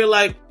person, and you're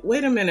like,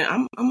 wait a minute,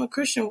 I'm a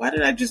Christian. Why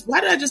did I just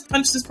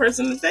punch this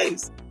person in the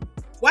face?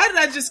 Why did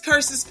I just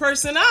curse this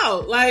person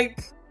out?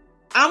 Like,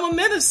 I'm a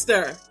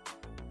minister.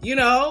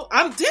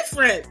 I'm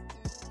different.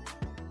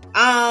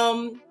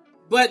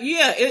 But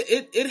yeah,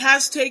 it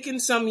has taken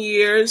some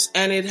years,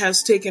 and it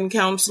has taken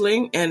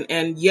counseling.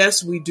 And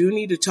yes, we do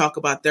need to talk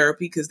about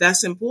therapy, because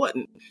that's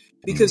important,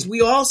 because we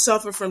all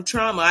suffer from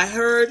trauma. I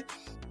heard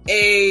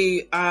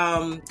a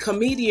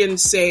comedian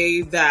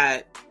say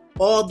that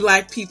all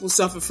Black people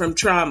suffer from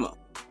trauma.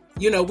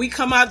 You know, we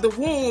come out the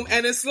womb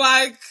and it's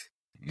like,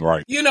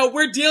 right. You know,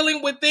 we're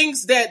dealing with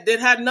things that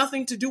had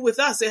nothing to do with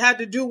us. It had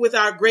to do with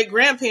our great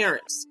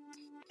grandparents.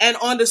 And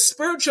on the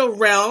spiritual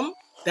realm,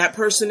 that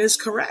person is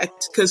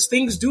correct, because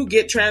things do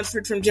get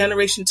transferred from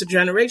generation to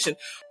generation.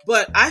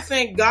 But I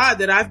thank God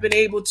that I've been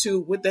able to,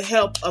 with the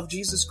help of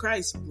Jesus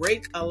Christ,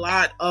 break a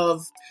lot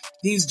of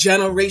these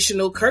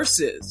generational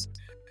curses.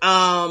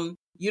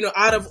 You know,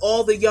 out of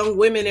all the young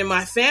women in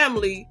my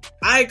family,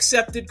 I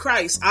accepted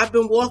Christ. I've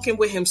been walking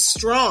with him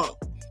strong.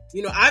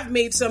 You know, I've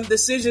made some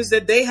decisions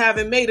that they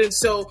haven't made. And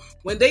so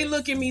when they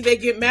look at me, they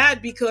get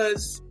mad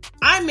because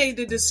I made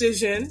the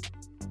decision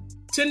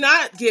to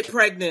not get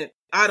pregnant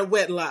out of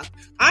wedlock.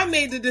 I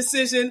made the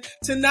decision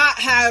to not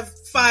have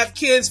 5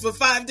 kids for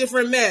 5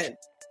 different men.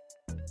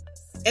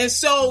 And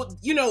so,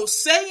 you know,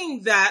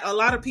 saying that, a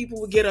lot of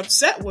people would get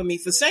upset with me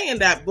for saying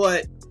that,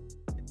 but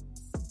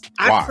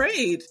I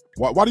prayed.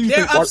 Why do you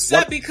They're think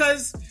upset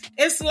because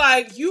it's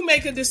like you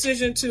make a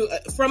decision to,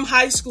 from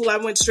high school, I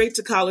went straight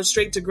to college,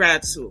 straight to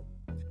grad school.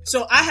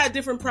 So I had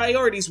different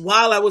priorities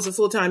while I was a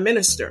full-time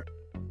minister.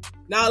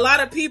 Now, a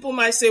lot of people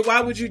might say,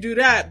 why would you do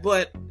that?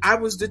 But I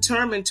was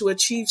determined to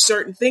achieve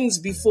certain things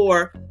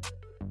before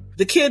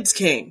the kids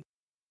came.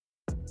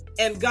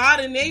 And God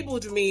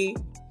enabled me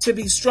to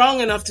be strong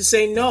enough to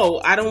say,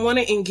 no, I don't want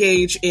to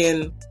engage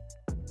in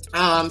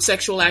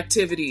sexual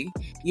activity,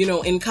 you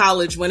know, in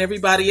college, when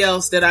everybody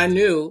else that I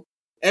knew,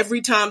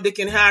 every Tom, Dick,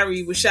 and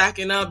Harry was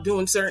shacking up,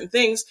 doing certain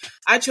things.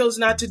 I chose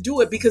not to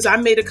do it because I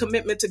made a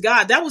commitment to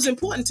God. That was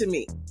important to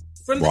me.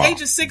 From the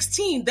age of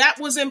 16, that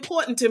was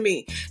important to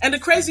me. And the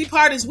crazy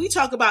part is, we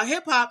talk about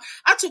hip hop.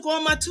 I took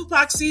all my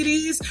Tupac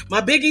CDs,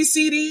 my Biggie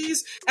CDs,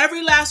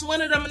 every last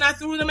one of them, and I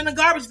threw them in the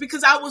garbage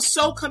because I was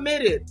so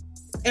committed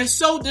and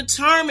so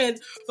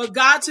determined for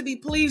God to be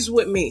pleased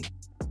with me.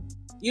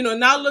 You know,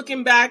 now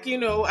looking back, you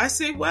know, I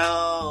say,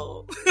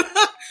 well,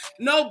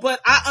 no, but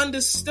I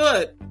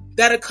understood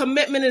that a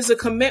commitment is a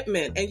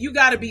commitment, and you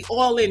got to be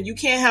all in. You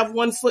can't have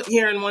one foot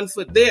here and one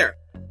foot there.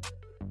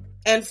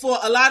 And for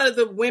a lot of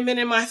the women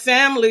in my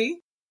family,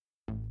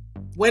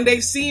 when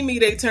they see me,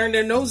 they turn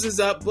their noses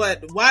up.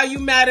 But why are you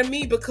mad at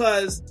me?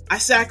 Because I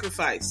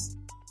sacrificed.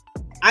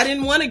 I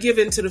didn't want to give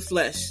in to the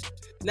flesh.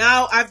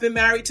 Now I've been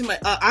married to my,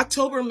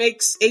 October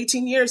makes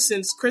 18 years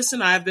since Chris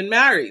and I have been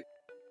married.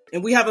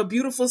 And we have a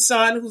beautiful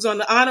son who's on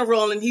the honor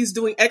roll, and he's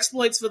doing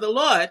exploits for the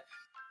Lord.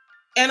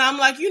 And I'm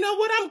like, you know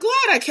what? I'm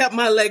glad I kept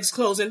my legs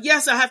closed. And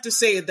yes, I have to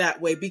say it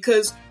that way,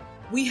 because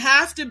we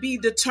have to be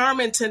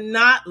determined to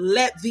not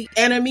let the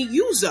enemy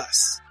use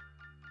us.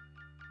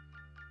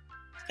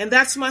 And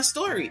that's my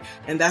story.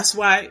 And that's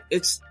why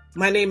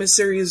my name is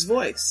Serious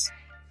Voice.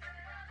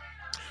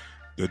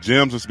 The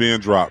gems is being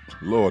dropped.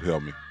 Lord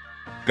help me.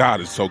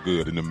 God is so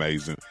good and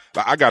amazing.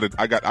 I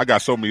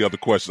got so many other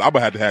questions. I'm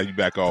gonna have to have you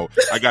back on.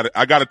 I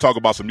got to talk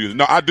about some music.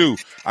 No, I do.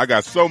 I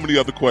got so many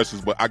other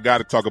questions, but I got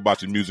to talk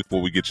about your music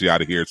before we get you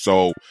out of here.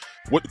 So,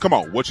 come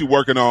on, what you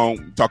working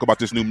on? Talk about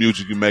this new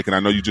music you're making.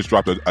 I know you just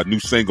dropped a new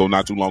single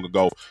not too long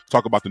ago.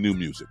 Talk about the new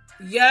music.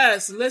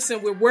 Yes,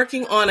 listen, we're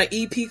working on an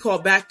EP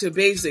called Back to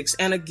Basics,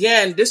 and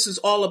again, this is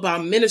all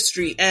about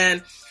ministry.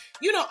 And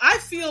you know, I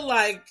feel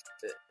like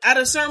at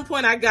a certain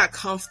point I got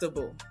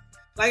comfortable.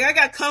 Like, I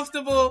got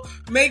comfortable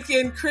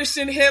making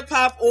Christian hip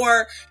hop,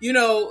 or, you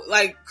know,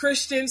 like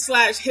Christian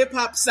 / hip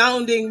hop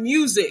sounding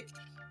music.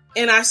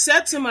 And I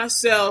said to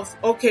myself,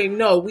 okay,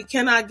 no, we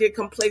cannot get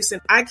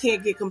complacent. I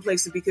can't get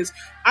complacent because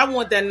I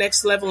want that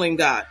next level in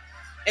God.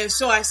 And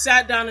so I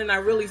sat down and I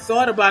really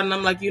thought about it, and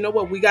I'm like, you know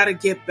what? We got to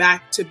get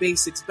back to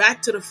basics,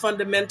 back to the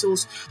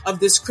fundamentals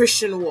of this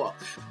Christian walk,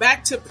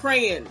 back to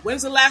praying.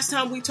 When's the last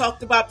time we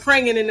talked about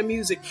praying in the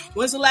music?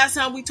 When's the last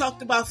time we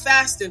talked about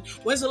fasting?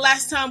 When's the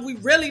last time we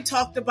really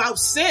talked about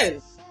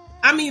sin?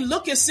 I mean,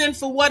 look at sin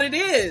for what it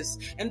is.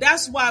 And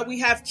that's why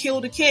we have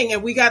Kill the King.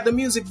 And we got the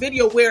music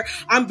video where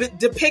I'm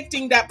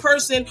depicting that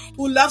person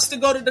who loves to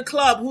go to the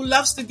club, who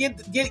loves to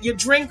get your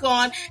drink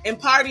on and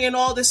party and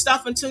all this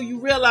stuff until you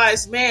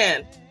realize,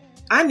 man,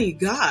 I need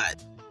God.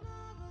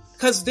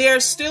 Because there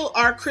still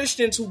are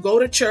Christians who go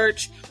to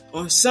church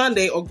on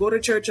Sunday or go to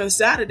church on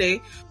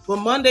Saturday, but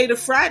Monday to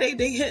Friday,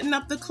 they hitting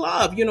up the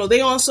club. You know,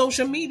 they on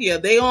social media,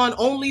 they on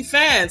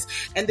OnlyFans,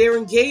 and they're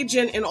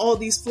engaging in all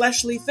these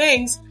fleshly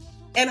things.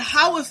 And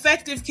how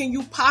effective can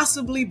you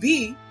possibly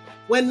be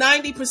when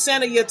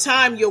 90% of your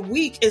time, your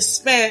week, is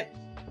spent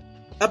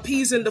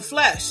appeasing the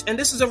flesh? And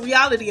this is a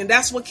reality, and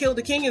that's what Kill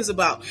the King is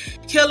about.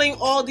 Killing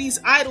all these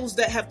idols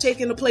that have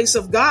taken the place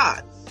of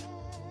God.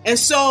 And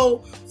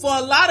so for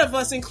a lot of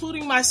us,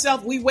 including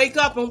myself, we wake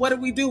up and what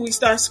do? We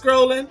start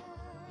scrolling.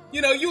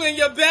 You know, you in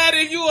your bed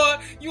and you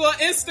on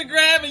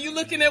Instagram and you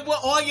looking at what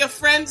all your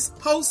friends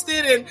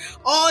posted and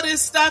all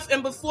this stuff.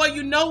 And before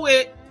you know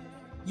it,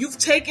 you've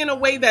taken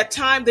away that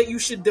time that you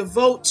should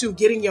devote to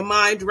getting your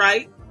mind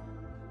right,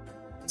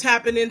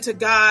 tapping into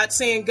God,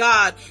 saying,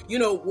 God, you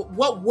know,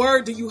 what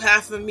word do you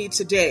have for me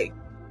today?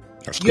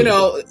 You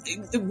know,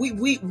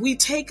 we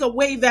take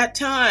away that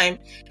time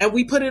and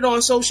we put it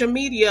on social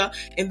media,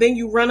 and then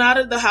you run out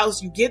of the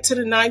house, you get to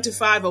the 9 to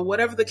 5 or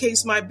whatever the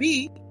case might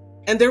be,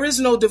 and there is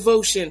no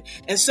devotion.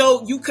 And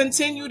so you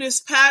continue this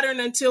pattern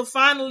until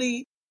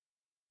finally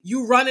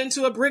you run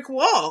into a brick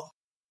wall.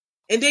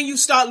 And then you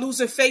start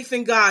losing faith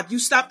in God. You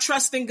stop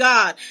trusting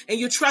God, and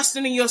you're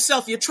trusting in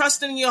yourself. You're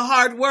trusting in your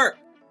hard work.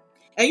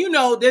 And you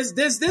know, there's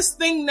this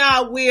thing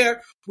now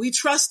where we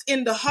trust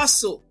in the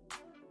hustle,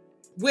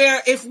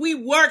 where if we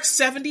work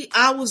 70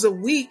 hours a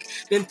week,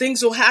 then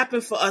things will happen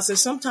for us. And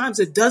sometimes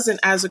it doesn't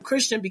as a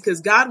Christian,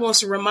 because God wants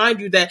to remind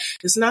you that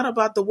it's not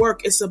about the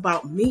work. It's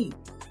about me.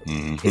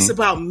 Mm-hmm. It's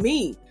about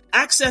me,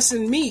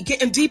 accessing me,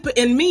 getting deeper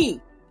in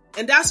me.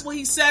 And that's what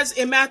he says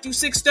in Matthew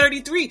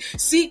 6:33.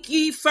 Seek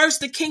ye first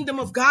the kingdom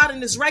of God and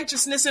his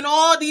righteousness, and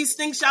all these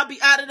things shall be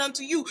added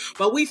unto you.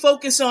 But we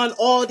focus on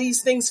all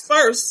these things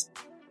first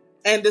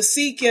and the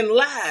seeking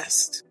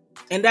last.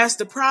 And that's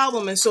the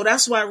problem. And so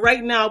that's why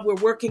right now we're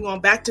working on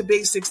Back to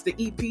Basics, the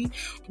EP,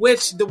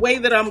 which the way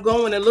that I'm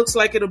going, it looks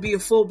like it'll be a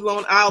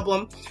full-blown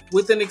album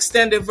with an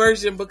extended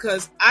version,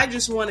 because I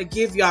just want to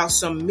give y'all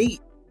some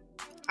meat.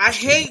 I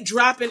hate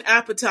dropping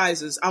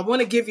appetizers. I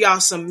want to give y'all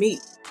some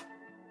meat.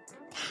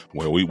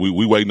 Well,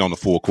 we waiting on the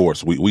full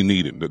course. We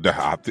need it.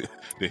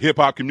 The hip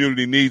hop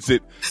community needs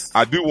it.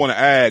 I do want to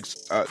ask,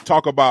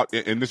 talk about,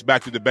 and this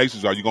Back to the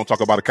Basics, are you going to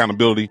talk about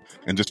accountability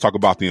and just talk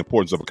about the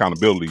importance of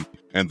accountability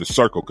and the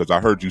circle? Because I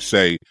heard you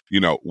say, you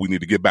know, we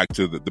need to get back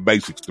to the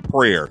basics, the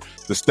prayer,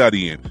 the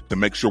studying, to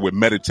make sure we're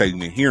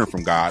meditating and hearing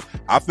from God.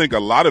 I think a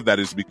lot of that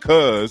is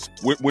because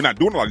we're not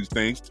doing a lot of these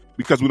things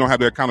because we don't have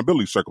the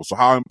accountability circle. So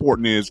how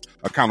important is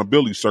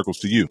accountability circles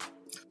to you?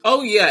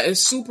 Oh, yeah,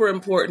 it's super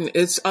important.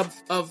 It's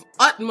of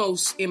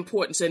utmost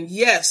importance. And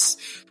yes,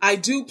 I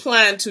do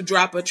plan to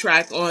drop a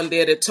track on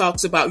there that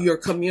talks about your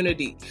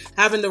community,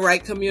 having the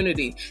right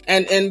community.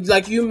 And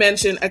like you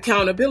mentioned,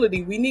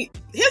 accountability.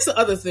 Here's the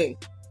other thing.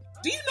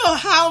 Do you know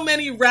how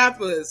many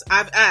rappers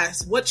I've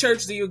asked, what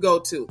church do you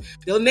go to?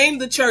 They'll name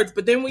the church,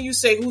 but then when you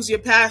say, who's your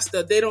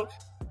pastor? They don't,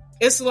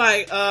 it's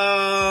like,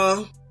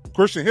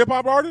 Christian hip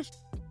hop artist?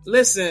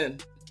 Listen.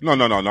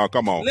 No,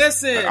 come on.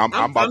 Listen,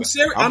 I'm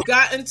serious. I've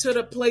gotten to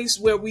the place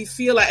where we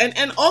feel like,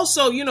 and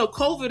also, you know,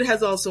 COVID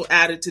has also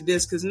added to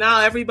this, because now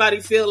everybody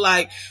feel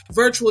like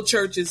virtual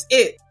church is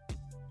it.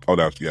 Oh,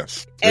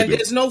 yes. And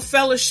there's no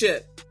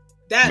fellowship.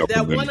 That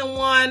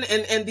one-on-one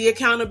and the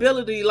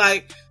accountability,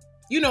 like,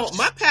 you know,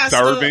 my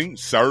pastor.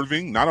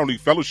 Serving, not only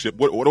fellowship.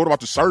 What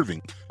about the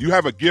serving? You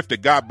have a gift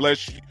that God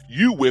bless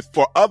you with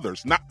for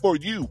others, not for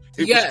you.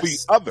 It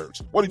was for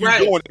others. What are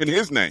you doing in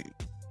his name?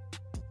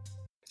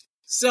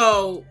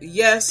 So,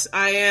 yes,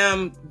 I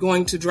am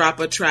going to drop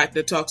a track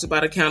that talks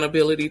about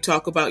accountability,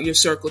 talk about your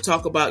circle,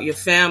 talk about your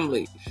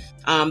family,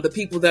 the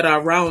people that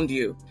are around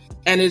you.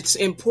 And it's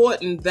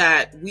important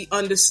that we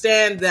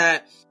understand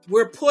that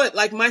we're put,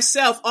 like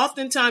myself,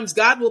 oftentimes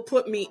God will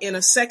put me in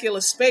a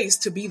secular space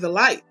to be the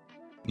light.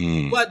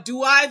 But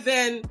do I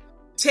then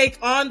take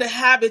on the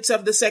habits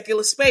of the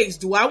secular space?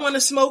 Do I want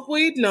to smoke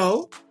weed?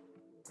 No.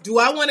 Do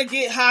I want to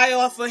get high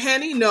off of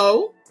Henny?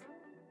 No.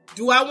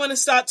 Do I want to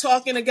start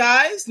talking to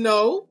guys?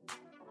 No.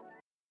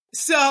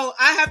 So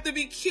I have to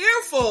be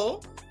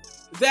careful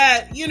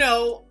that, you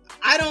know,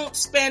 I don't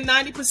spend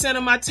 90%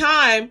 of my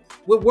time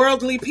with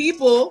worldly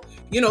people,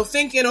 you know,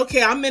 thinking,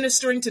 okay, I'm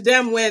ministering to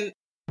them when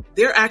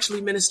they're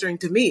actually ministering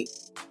to me.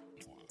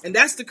 And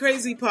that's the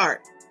crazy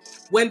part.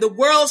 When the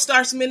world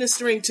starts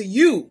ministering to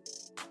you.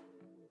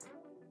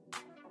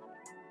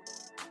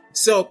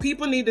 So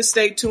people need to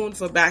stay tuned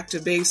for Back to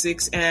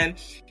Basics, and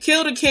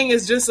Kill the King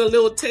is just a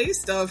little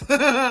taste of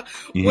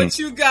what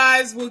you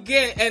guys will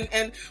get.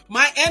 And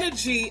my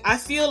energy, I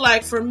feel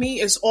like for me,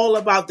 is all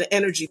about the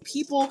energy.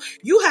 People,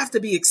 you have to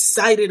be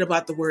excited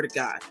about the word of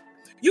God.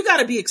 You got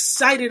to be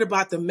excited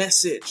about the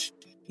message.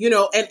 You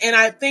know, and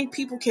I think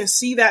people can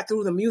see that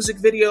through the music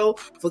video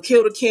for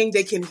Kill the King.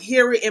 They can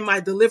hear it in my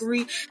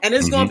delivery, and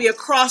it's going to be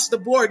across the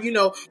board. You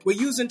know, we're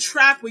using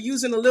trap, we're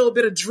using a little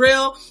bit of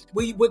drill.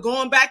 We're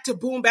going back to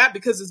boom bap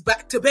because it's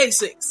back to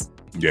basics.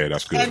 Yeah,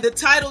 that's good. And the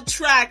title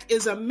track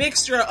is a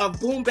mixture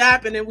of boom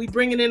bap, and then we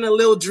bringing in a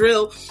little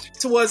drill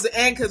towards the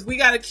end because we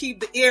got to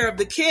keep the ear of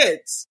the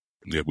kids.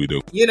 Yeah, we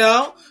do. You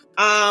know?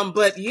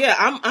 But yeah,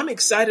 I'm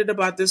excited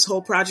about this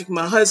whole project.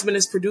 My husband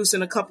is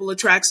producing a couple of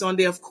tracks on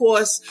there. Of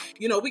course,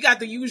 you know, we got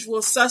the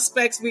usual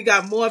suspects. We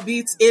got more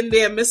beats in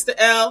there. Mr.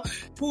 L,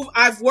 who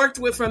I've worked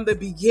with from the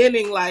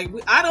beginning. Like,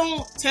 I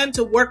don't tend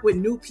to work with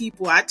new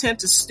people. I tend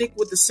to stick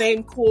with the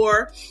same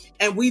core,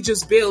 and we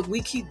just build.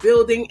 We keep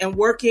building and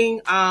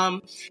working.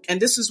 And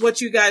this is what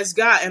you guys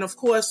got. And of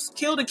course,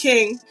 Kill the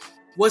King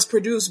was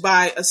produced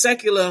by a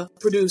secular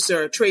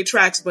producer, Trey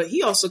Trax, but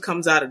he also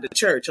comes out of the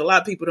church. A lot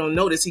of people don't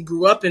notice he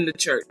grew up in the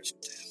church.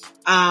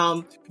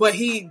 But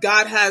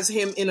God has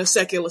him in a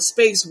secular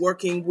space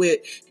working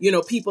with, you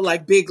know, people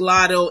like Big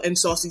Lotto and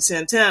Saucy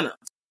Santana.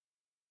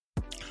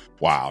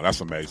 Wow, that's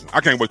amazing. I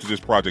can't wait till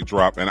this project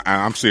drop, and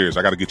I'm serious.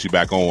 I got to get you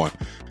back on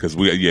because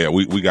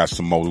we got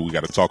some more we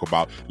got to talk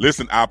about.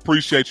 Listen, I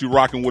appreciate you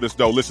rocking with us,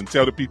 though. Listen,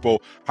 tell the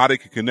people how they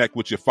can connect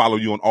with you, follow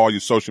you on all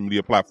your social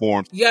media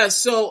platforms. Yes,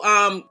 so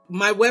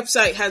my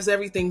website has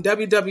everything,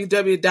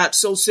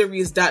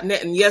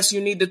 www.soserious.net, and yes,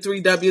 you need the 3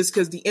 W's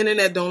because the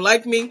internet don't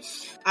like me.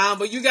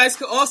 But you guys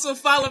can also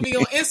follow me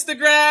on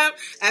Instagram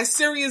at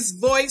Serious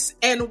Voice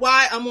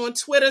NY. I'm on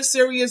Twitter,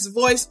 Serious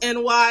Voice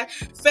NY,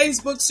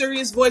 Facebook,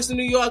 Serious Voice in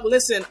New York.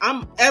 Listen,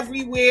 I'm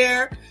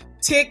everywhere.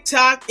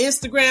 TikTok,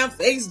 Instagram,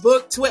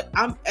 Facebook, Twitter.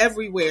 I'm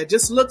everywhere.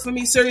 Just look for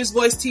me, Serious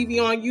Voice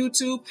TV on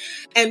YouTube,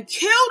 and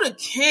Kill the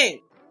King.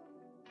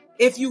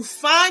 If you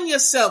find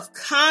yourself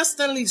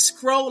constantly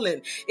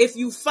scrolling, if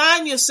you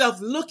find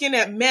yourself looking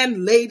at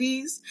men,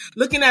 ladies,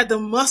 looking at the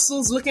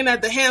muscles, looking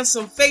at the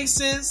handsome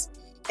faces,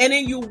 and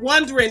then you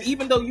wondering,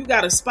 even though you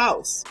got a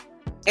spouse,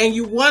 and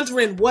you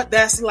wondering what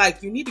that's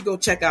like, you need to go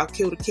check out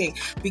Kill the King,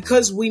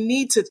 because we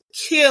need to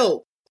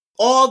kill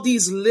all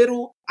these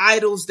little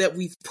idols that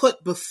we've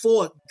put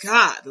before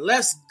God.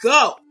 Let's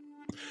go.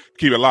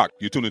 Keep it locked.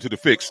 You're tuned into The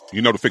Fix.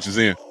 You know The Fix is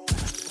in.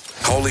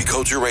 Holy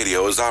Culture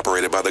Radio is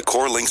operated by the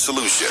Core Link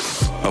Solution,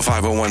 a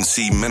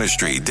 501c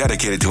ministry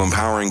dedicated to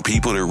empowering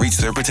people to reach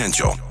their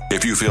potential.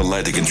 If you feel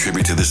led to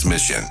contribute to this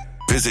mission,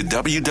 visit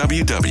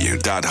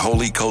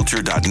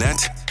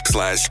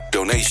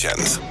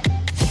www.holyculture.net/donations.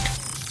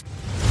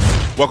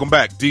 Welcome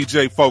back.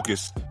 DJ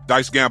Focus,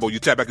 Dice Gamble. You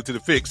tap back into The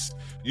Fix,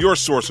 your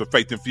source of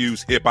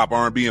faith-infused hip-hop,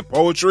 R&B, and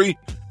poetry.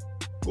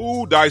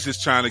 Ooh, Dice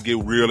is trying to get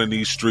real in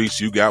these streets.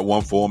 You got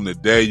one for him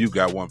today.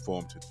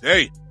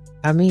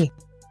 I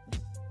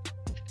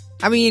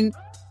mean,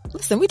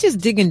 listen, we just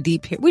digging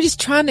deep here. We're just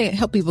trying to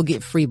help people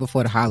get free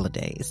before the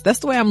holidays. That's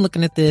the way I'm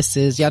looking at this.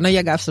 Is y'all know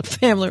y'all got some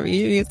family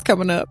reunions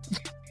coming up.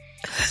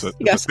 It's a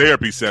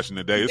therapy session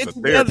today. It's a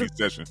therapy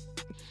session.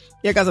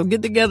 Yeah, got some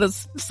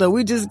get-togethers. So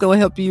we just gonna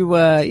help you. We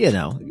out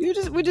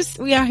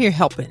here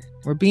helping.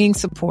 We're being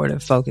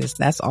supportive, Focus.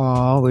 That's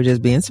all. We're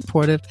just being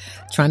supportive,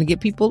 trying to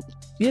get people,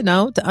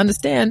 to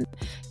understand.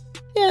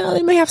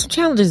 They may have some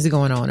challenges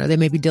going on, or they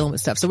may be dealing with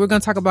stuff. So we're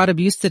gonna talk about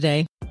abuse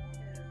today.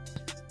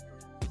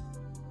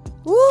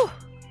 Woo!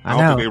 I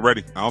don't think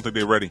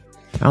they're ready.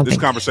 This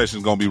conversation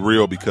is gonna be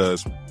real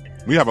because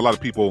we have a lot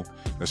of people,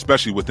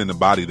 especially within the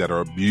body, that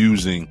are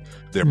abusing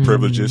their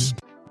privileges.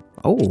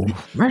 Oh,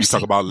 mercy. We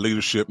talk about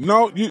leadership.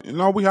 No,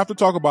 we have to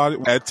talk about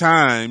it. At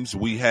times,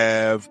 we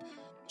have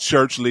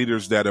church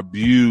leaders that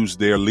abuse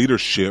their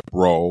leadership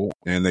role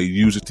and they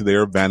use it to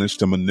their advantage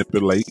to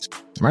manipulate,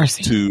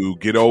 to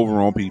get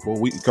over on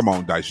people. Come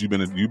on, Dice.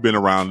 You've been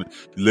around.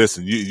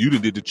 Listen, you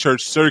did the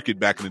church circuit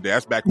back in the day.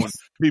 That's back when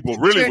people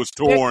really was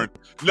torn.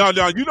 No,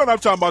 you know what I'm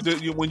talking about?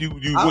 When you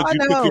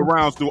took your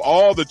rounds through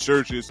all the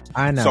churches.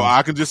 I know. So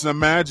I can just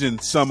imagine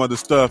some of the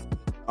stuff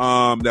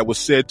that was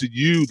said to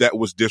you that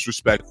was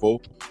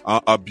disrespectful,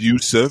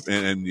 abusive,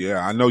 and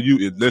yeah, I know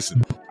you.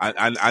 Listen,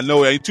 I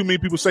know ain't too many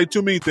people say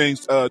too many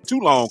things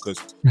too long, because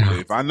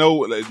if I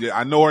know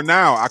her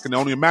now, I can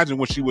only imagine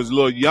when she was a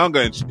little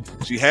younger and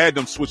she had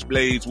them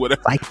switchblades with her.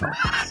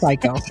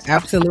 Psycho,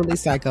 absolutely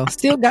psycho.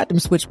 Still got them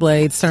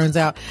switchblades. Turns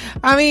out,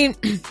 I mean,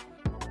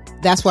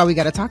 that's why we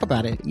got to talk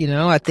about it.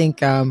 I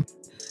think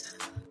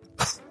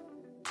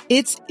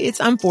it's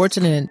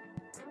unfortunate.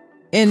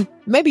 And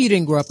maybe you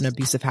didn't grow up in an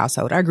abusive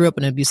household. I grew up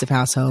in an abusive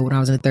household. When I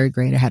was in the 3rd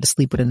grade, I had to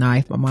sleep with a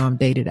knife. My mom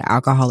dated an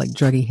alcoholic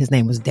druggie. His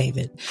name was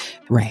David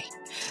Ray.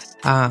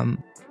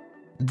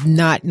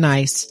 Not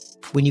nice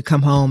when you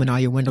come home and all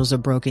your windows are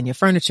broken, your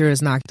furniture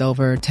is knocked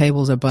over,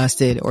 tables are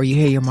busted, or you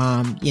hear your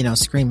mom,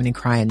 screaming and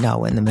crying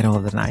no in the middle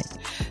of the night.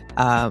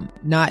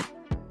 Not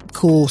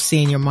cool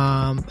seeing your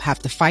mom have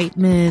to fight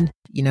men,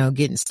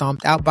 getting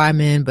stomped out by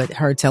men, but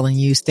her telling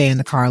you stay in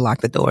the car, lock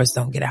the doors,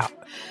 don't get out.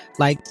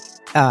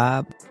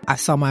 I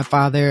saw my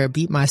father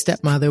beat my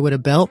stepmother with a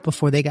belt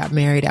before they got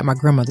married at my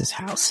grandmother's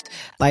house.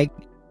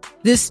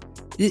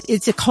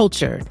 It's a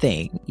culture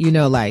thing,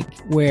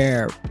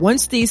 where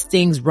once these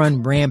things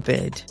run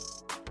rampant,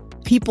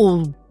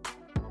 people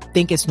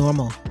think it's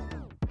normal.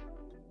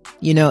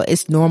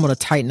 It's normal to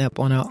tighten up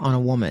on a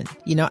woman.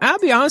 I'll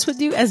be honest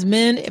with you, as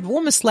men, if a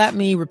woman slapped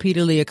me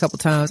repeatedly a couple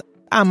times,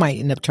 I might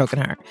end up choking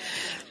her.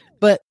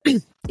 But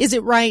is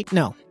it right?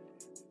 No.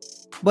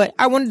 But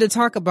I wanted to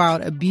talk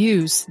about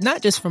abuse,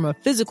 not just from a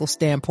physical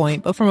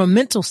standpoint, but from a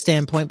mental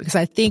standpoint, because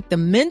I think the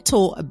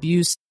mental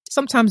abuse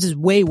sometimes is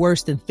way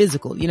worse than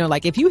physical.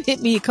 If you hit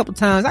me a couple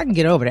times, I can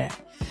get over that.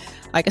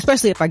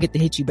 Especially if I get to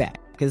hit you back,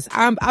 because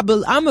I'm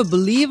a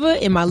believer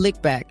in my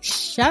lick back.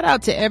 Shout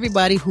out to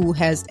everybody who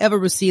has ever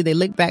received a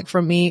lick back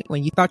from me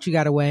when you thought you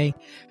got away,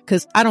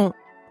 because I don't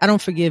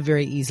forgive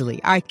very easily.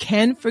 I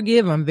can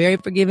forgive. I'm very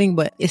forgiving,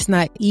 but it's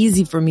not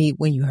easy for me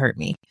when you hurt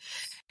me.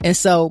 And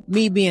so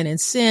me being in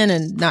sin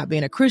and not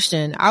being a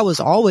Christian, I was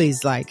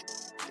always like,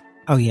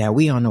 oh yeah,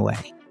 we on the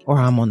way, or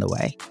I'm on the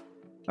way,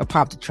 or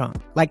pop the trunk.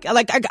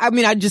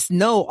 I just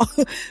know.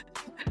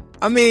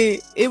 I mean,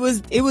 it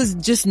was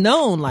just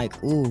known, ooh,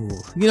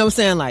 you know what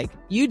I'm saying?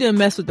 You didn't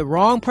mess with the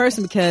wrong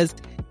person, because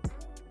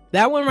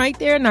that one right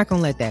there, not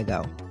gonna let that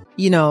go,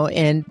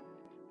 and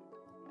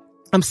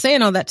I'm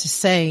saying all that to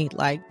say,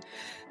 like,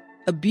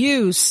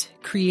 abuse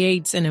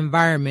creates an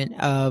environment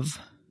of,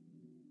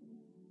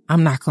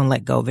 I'm not going to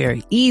let go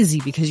very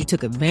easy because you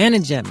took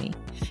advantage of me.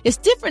 It's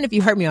different if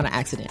you hurt me on an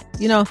accident.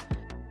 You know,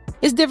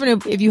 it's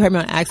different if you hurt me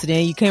on an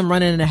accident. You came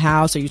running in the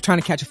house, or you're trying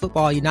to catch a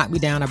football. You knock me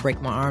down. I break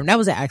my arm. That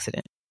was an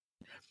accident.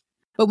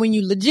 But when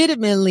you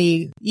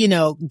legitimately, you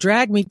know,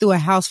 drag me through a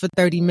house for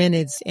 30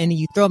 minutes and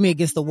you throw me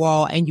against the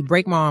wall and you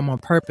break my arm on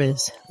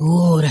purpose,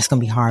 ooh, that's going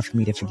to be hard for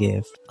me to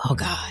forgive. Oh,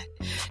 God.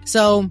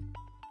 So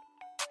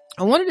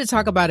I wanted to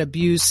talk about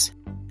abuse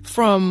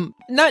from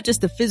not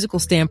just the physical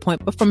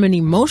standpoint, but from an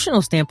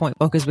emotional standpoint,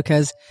 focus,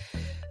 because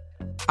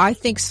I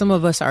think some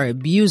of us are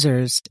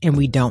abusers and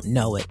we don't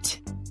know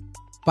it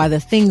by the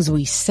things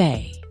we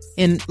say.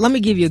 And let me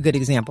give you a good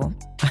example.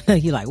 I know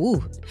you're like,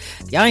 ooh,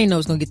 y'all ain't know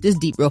it's going to get this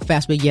deep real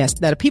fast. But yes,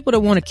 that are people that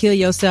want to kill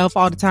yourself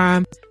all the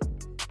time.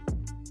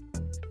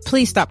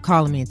 Please stop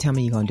calling me and tell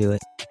me you're going to do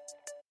it.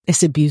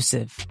 It's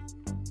abusive.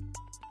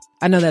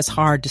 I know that's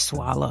hard to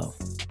swallow,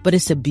 but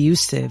it's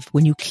abusive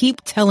when you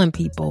keep telling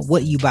people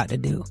what you about to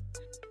do.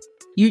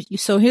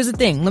 So here's the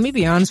thing. Let me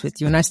be honest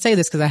with you. And I say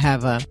this because I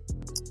have an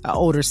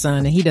older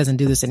son and he doesn't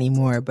do this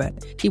anymore,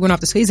 but he went off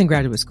to school. He's in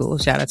graduate school.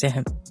 Shout out to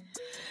him.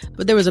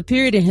 But there was a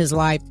period in his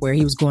life where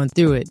he was going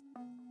through it.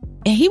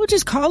 And he would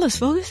just call us,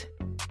 folks.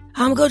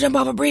 I'm going to go jump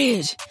off a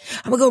bridge.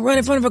 I'm going to go run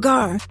in front of a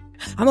car.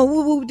 I'm going to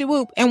whoop, whoop, de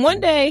whoop. And one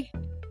day,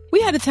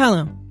 we had to tell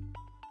him,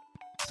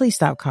 please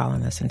stop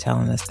calling us and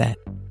telling us that.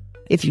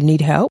 If you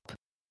need help,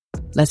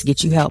 let's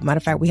get you help. Matter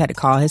of fact, we had to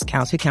call his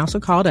counselor. His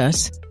counselor called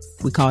us.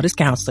 We called his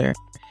counselor.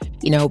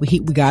 You know, we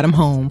got him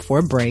home for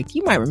a break.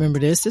 You might remember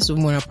this. This was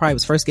when I probably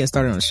was first getting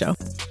started on the show.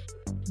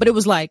 But it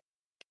was like,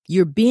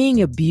 you're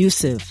being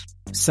abusive,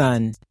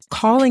 son.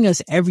 Calling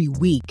us every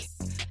week,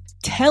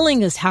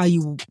 telling us how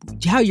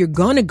you're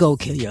gonna go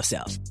kill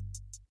yourself.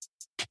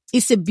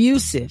 It's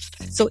abusive.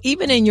 So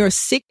even in your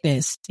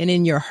sickness and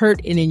in your hurt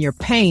and in your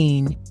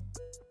pain,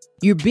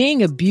 you're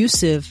being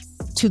abusive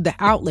to the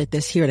outlet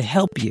that's here to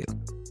help you.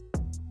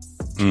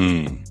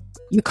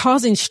 You're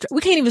causing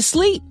we can't even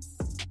sleep.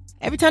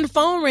 Every time the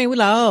phone rings, we're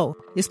like, oh,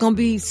 it's gonna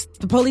be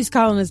the police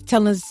calling us,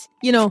 telling us,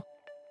 you know,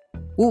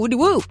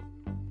 woo.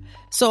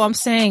 So I'm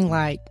saying,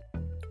 like,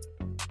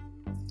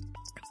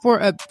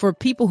 for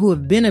people who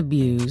have been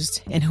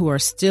abused and who are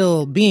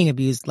still being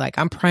abused, like,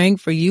 I'm praying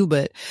for you,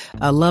 but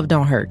love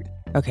don't hurt.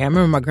 Okay, I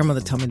remember my grandmother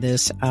told me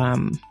this.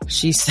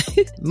 She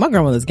said, my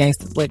grandmother's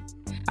gangster. Like,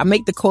 I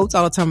make the quotes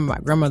all the time with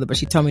my grandmother, but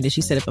she told me that.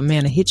 She said, if a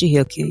man will hit you,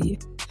 he'll kill you.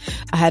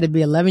 I had to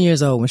be 11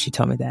 years old when she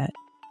told me that.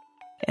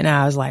 And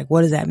I was like,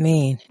 what does that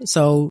mean?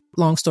 So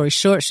long story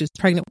short, she was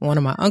pregnant with one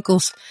of my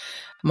uncles.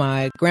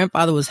 My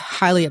grandfather was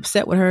highly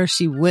upset with her.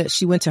 She went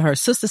to her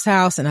sister's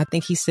house, and I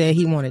think he said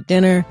he wanted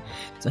dinner.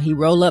 So he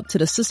rolled up to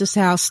the sister's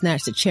house,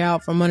 snatched the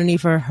child from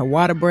underneath her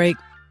water break.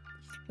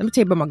 Let me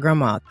tell you about my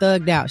grandma.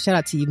 Thugged out. Shout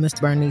out to you,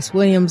 Mr. Bernice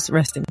Williams.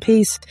 Rest in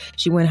peace.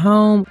 She went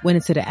home, went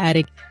into the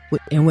attic,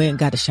 and went and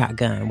got a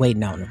shotgun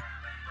waiting on him.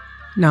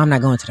 No, I'm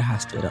not going to the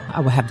hospital.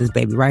 I will have this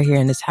baby right here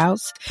in this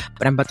house,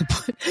 but I'm about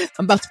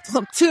to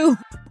pump two.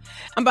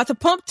 I'm about to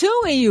pump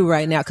two in you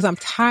right now because I'm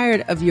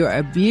tired of your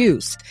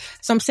abuse.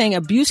 So I'm saying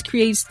abuse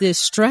creates this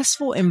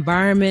stressful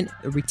environment,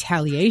 a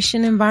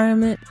retaliation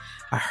environment,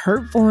 a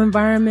hurtful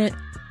environment.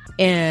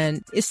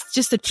 And it's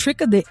just a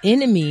trick of the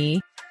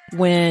enemy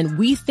when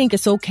we think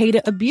it's okay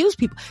to abuse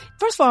people.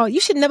 First of all, you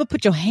should never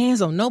put your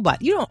hands on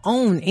nobody. You don't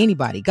own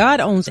anybody.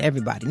 God owns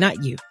everybody,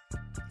 not you.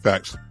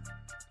 Facts.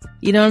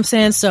 You know what I'm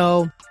saying?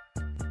 So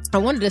I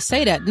wanted to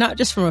say that not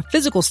just from a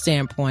physical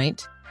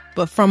standpoint,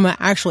 but from an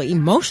actual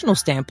emotional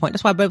standpoint.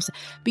 That's why Bible says,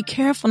 be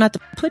careful not to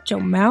put your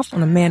mouth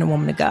on a man and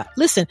woman of God.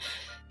 Listen,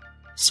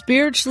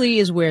 spiritually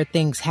is where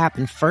things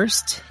happen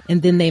first,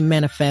 and then they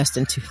manifest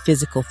into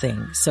physical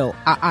things. So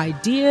our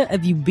idea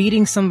of you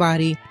beating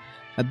somebody,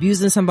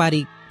 abusing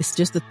somebody, it's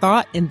just a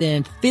thought. And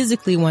then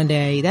physically one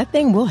day that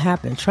thing will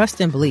happen. Trust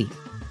and believe.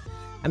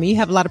 I mean, you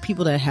have a lot of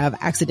people that have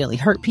accidentally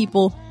hurt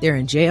people. They're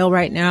in jail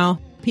right now.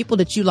 People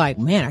that you like,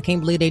 man, I can't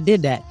believe they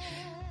did that.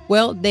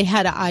 Well, they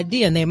had an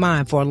idea in their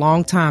mind for a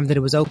long time that it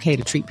was okay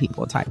to treat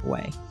people a type of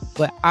way.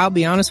 But I'll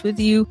be honest with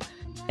you,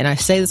 and I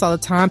say this all the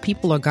time,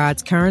 people are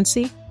God's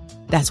currency.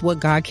 That's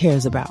what God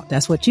cares about.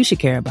 That's what you should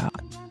care about.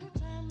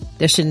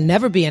 There should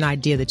never be an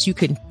idea that you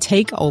can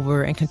take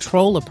over and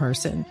control a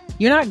person.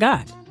 You're not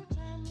God.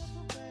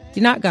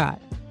 You're not God.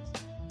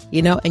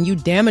 You know, and you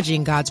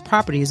damaging God's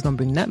property is going to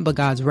bring nothing but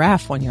God's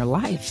wrath on your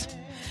life.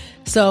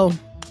 So,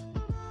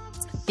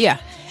 yeah,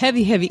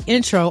 heavy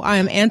intro. I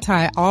am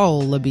anti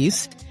all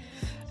abuse.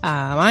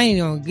 I ain't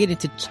going to get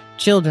into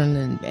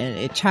children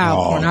and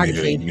child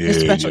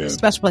pornography.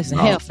 Special place in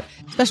hell.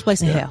 Special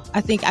place in hell.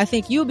 I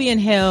think you'll be in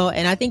hell.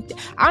 And I think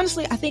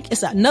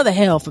it's another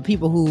hell for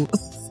people who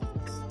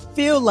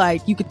feel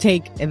like you could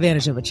take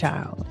advantage of a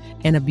child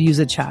and abuse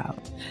a child.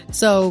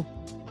 So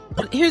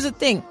here's the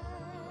thing.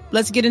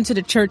 Let's get into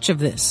the church of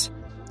this.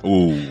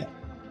 Ooh.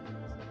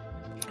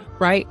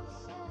 Right?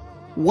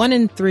 1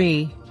 in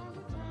 3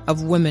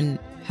 of women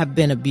have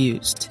been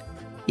abused,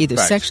 either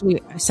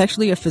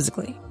sexually or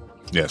physically.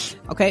 Yes.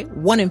 Okay.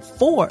 1 in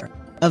 4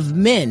 of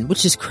men,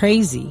 which is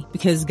crazy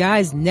because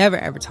guys never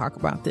ever talk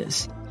about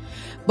this.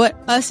 But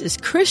us as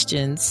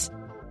Christians,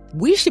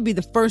 we should be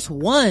the first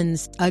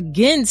ones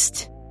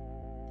against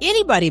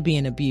anybody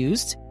being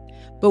abused,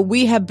 but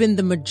we have been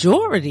the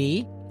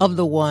majority of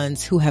the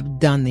ones who have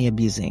done the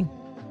abusing.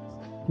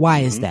 Why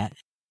is that?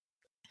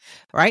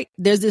 Right?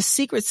 There's this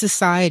secret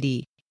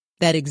society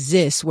that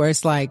exists where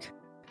it's like,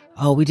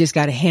 oh, we just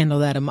got to handle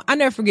that. I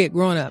never forget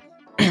growing up.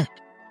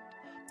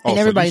 And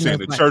everybody so you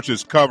saying the church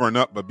is covering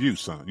up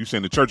abuse, son? You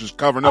saying the church is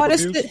covering up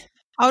abuse? This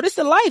is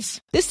the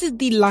life. This is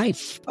the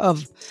life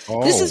of.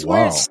 This is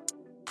where it's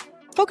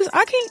focus.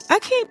 I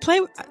can't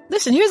play.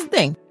 Listen, here's the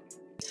thing.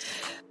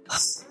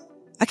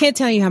 I can't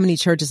tell you how many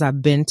churches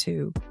I've been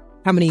to,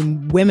 how many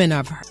women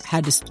I've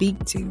had to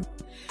speak to,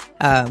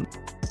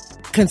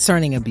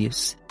 concerning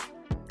abuse,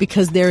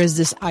 because there is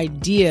this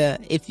idea: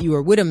 if you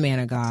are with a man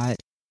of God,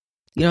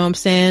 you know what I'm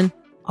saying?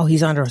 Oh,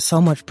 he's under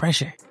so much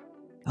pressure.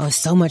 Oh, there's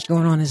so much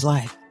going on in his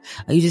life.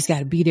 Oh, you just got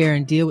to be there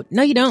and deal with.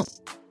 No, you don't.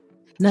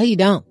 No, you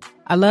don't.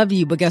 I love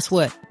you, but guess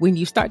what? When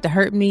you start to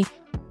hurt me,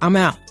 I'm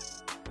out.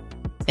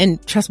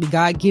 And trust me,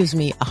 God gives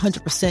me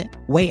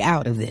 100% way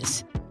out of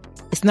this.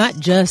 It's not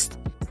just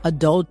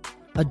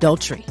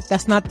adultery.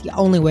 That's not the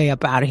only way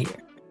up out of here.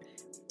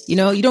 You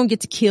know, you don't get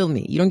to kill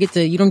me. You don't get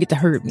to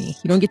hurt me.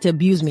 You don't get to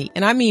abuse me.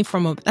 And I mean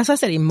as I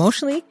said,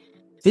 emotionally,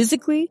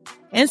 physically,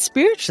 and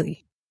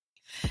spiritually.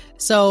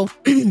 So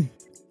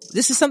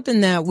this is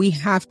something that we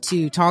have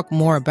to talk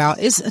more about.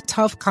 It's a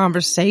tough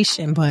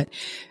conversation, but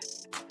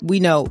we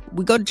know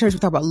we go to church, we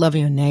talk about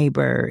loving your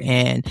neighbor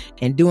and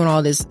doing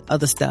all this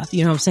other stuff.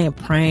 You know what I'm saying?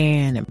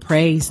 Praying and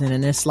praising.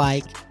 And it's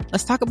like,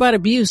 let's talk about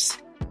abuse.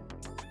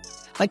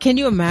 Like, can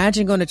you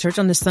imagine going to church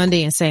on this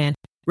Sunday and saying,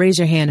 raise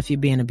your hand if you're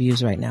being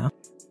abused right now?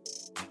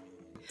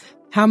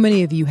 How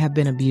many of you have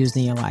been abused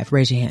in your life?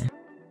 Raise your hand.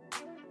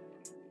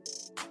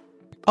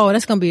 Oh,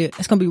 that's gonna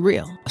be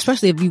real,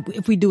 especially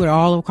if we do it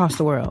all across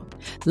the world.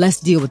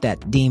 Let's deal with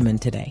that demon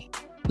today.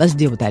 Let's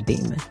deal with that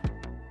demon.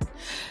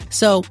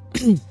 So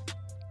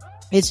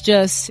it's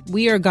just,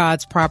 we are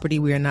God's property.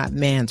 We are not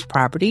man's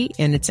property.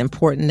 And it's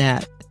important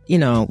that, you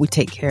know, we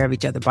take care of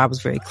each other. The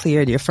Bible's very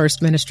clear. Your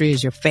first ministry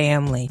is your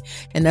family.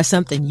 And that's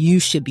something you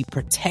should be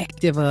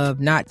protective of,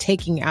 not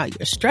taking out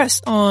your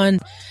stress on,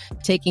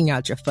 taking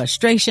out your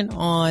frustration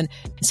on.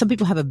 And some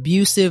people have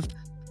abusive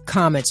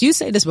comments. You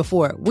say this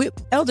before.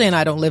 LJ and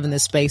I don't live in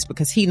this space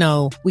because he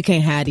know we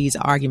can't have these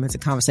arguments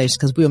and conversations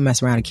because we'll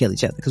mess around and kill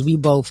each other, because we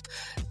both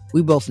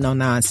know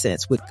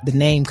nonsense with the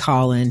name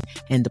calling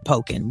and the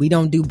poking. We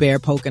don't do bear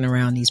poking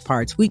around these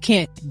parts. We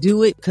can't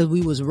do it because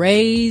we was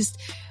raised.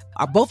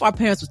 Both our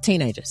parents were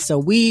teenagers, so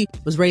we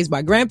was raised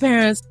by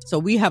grandparents. So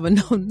we have a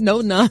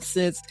no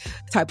nonsense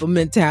type of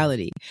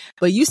mentality.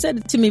 But you said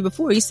it to me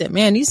before. You said,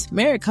 "Man, these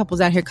married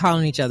couples out here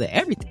calling each other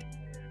everything."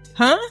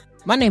 Huh?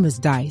 My name is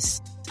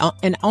Dice.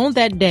 And on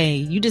that day,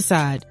 you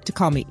decide to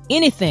call me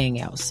anything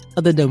else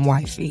other than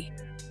wifey,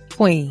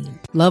 queen,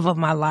 love of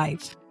my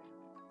life.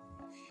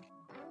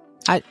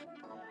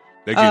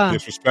 They get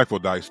disrespectful,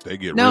 Dice. They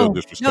get real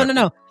disrespectful.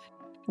 No.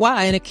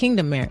 Why? In a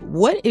kingdom marriage?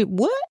 What?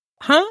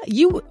 Huh?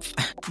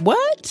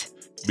 What?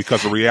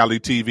 Because of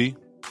reality TV?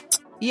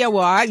 Yeah,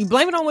 well, you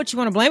blame it on what you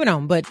want to blame it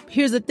on. But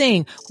here's the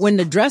thing. When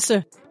the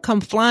dresser come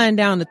flying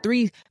down the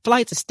 3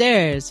 flights of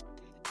stairs,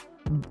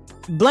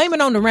 blame it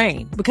on the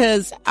rain,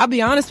 because I'll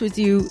be honest with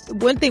you,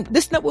 one thing,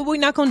 this is not what we're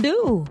not going to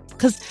do,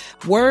 because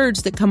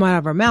words that come out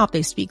of our mouth,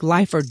 they speak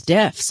life or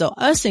death. So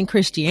us in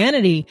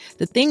Christianity,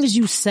 the things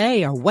you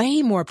say are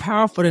way more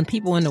powerful than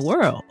people in the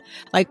world.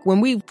 Like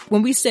when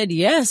we said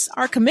yes,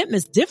 our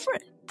commitment's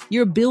different.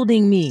 You're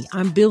building me.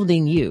 I'm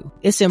building you.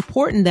 It's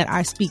important that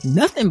I speak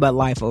nothing but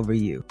life over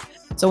you.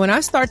 So when I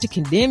start to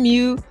condemn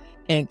you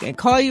and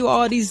call you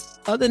all these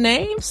other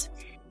names,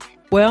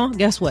 well,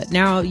 guess what?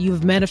 Now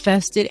you've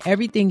manifested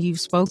everything you've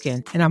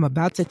spoken, and I'm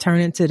about to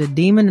turn into the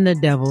demon and the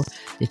devil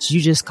that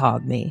you just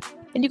called me.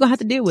 And you're going to have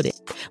to deal with it.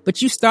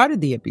 But you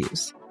started the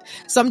abuse.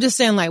 So I'm just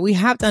saying, like, we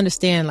have to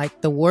understand,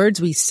 like, the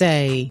words we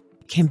say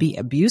can be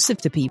abusive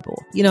to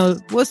people. You know,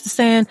 what's the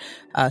saying?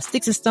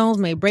 Sticks and stones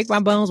may break my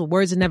bones, but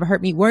words that never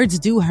hurt me. Words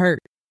do hurt.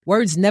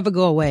 Words never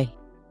go away.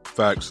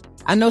 Facts.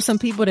 I know some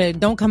people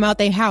that don't come out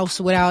their house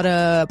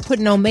without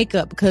putting on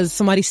makeup because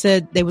somebody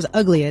said they was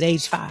ugly at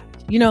age 5,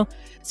 you know?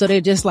 So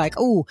they're just like,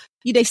 oh,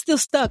 they still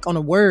stuck on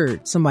a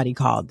word somebody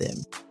called them.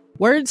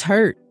 Words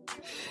hurt.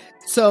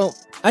 So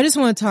I just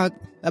want to talk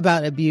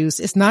about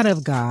abuse. It's not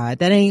of God.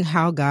 That ain't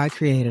how God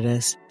created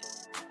us.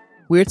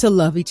 We're to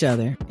love each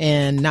other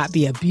and not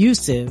be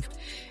abusive.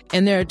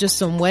 And there are just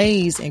some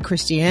ways in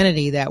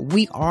Christianity that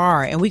we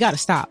are, and we got to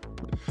stop.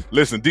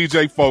 Listen,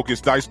 DJ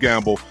Focus, Dice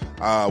Gamble,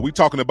 we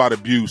talking about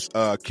abuse.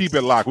 Keep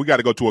it locked. We got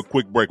to go to a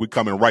quick break. We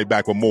coming right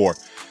back with more.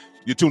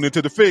 You tune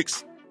into The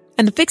Fix.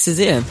 And The Fix is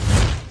in.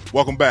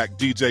 Welcome back,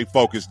 DJ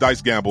Focus,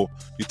 Dice Gamble.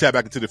 You tap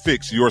back into The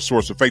Fix, your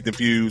source of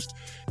faith-infused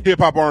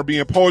hip-hop, R&B,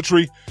 and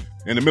poetry.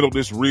 In the middle of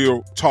this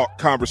real talk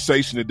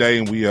conversation today,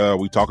 and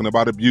we talking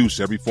about abuse,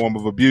 every form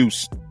of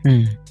abuse.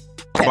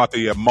 About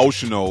the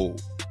emotional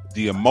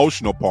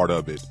part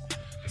of it.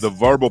 the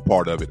verbal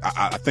part of it,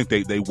 I think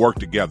they work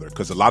together,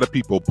 because a lot of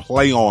people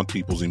play on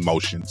people's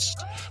emotions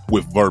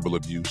with verbal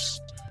abuse.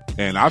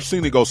 And I've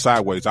seen it go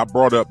sideways. I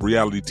brought up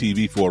reality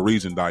TV for a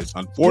reason, Dice.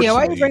 Unfortunately, yeah,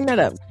 why you bring that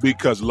up?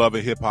 Because Love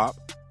and Hip Hop.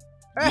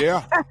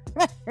 Yeah.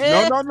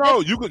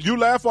 No. You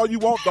laugh all you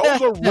want.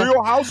 Those are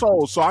real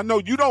households. So I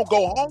know you don't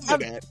go home to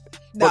that.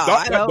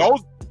 But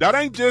that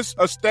ain't just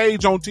a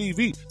stage on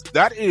TV.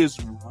 That is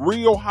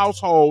real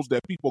households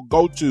that people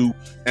go to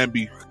and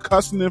be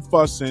cussing and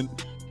fussing,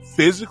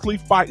 physically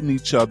fighting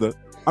each other.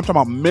 I'm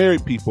talking about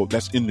married people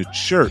that's in the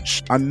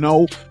church. I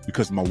know,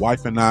 because my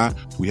wife and I,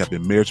 we have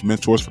been marriage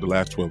mentors for the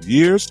last 12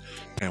 years,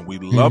 and we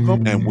love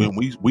them. And when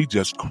we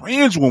just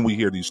cringe when we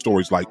hear these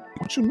stories, like,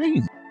 what you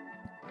mean?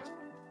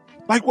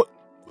 Like, what?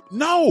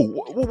 No,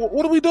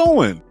 what are we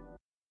doing?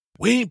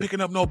 We ain't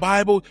picking up no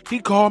Bible. He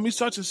called me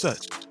such and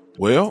such.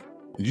 Well,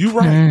 you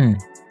right.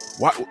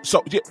 Why?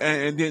 So, yeah,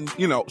 and then,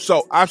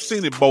 so I've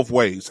seen it both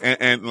ways.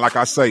 And like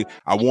I say,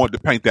 I wanted to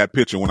paint that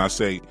picture when I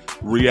say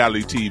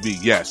reality TV.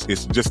 Yes,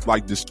 it's just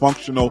like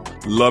dysfunctional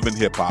Love and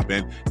Hip Hop.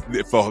 And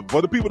for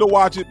the people to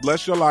watch it,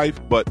 bless your life.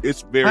 But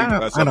it's a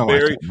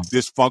very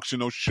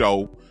dysfunctional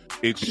show.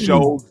 It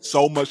shows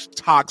so much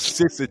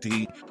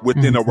toxicity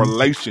within a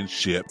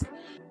relationship.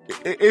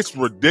 It's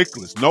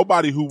ridiculous.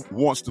 Nobody who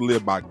wants to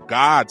live by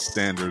God's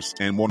standards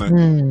and want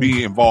to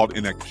be involved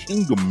in a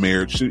kingdom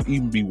marriage should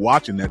even be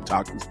watching that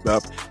toxic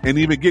stuff and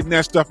even getting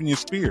that stuff in your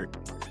spirit.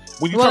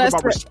 When you talk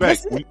about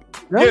respect,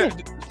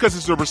 because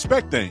it's a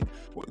respect thing.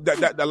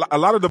 A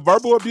lot of the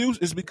verbal abuse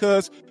is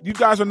because you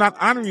guys are not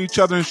honoring each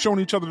other and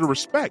showing each other the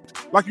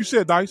respect. Like you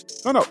said, Dice.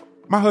 No.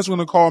 My husband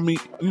will call me,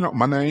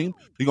 my name.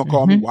 He gonna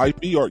call me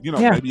wifey, or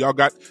maybe y'all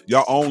got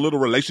your own little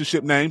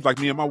relationship names, like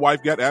me and my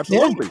wife got.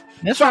 Absolutely,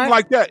 something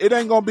like that. It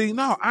ain't gonna be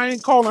I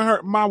ain't calling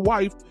her my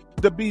wife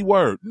the B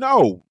word.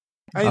 No,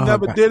 I ain't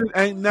never did it.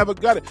 I ain't never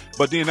got it.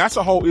 But then that's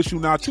a whole issue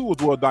now too,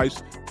 as well,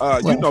 Dice.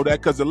 You know that,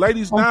 because the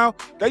ladies now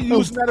they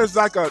using that as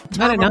like a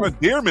term of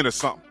endearment or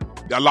something.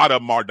 A lot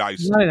of them are,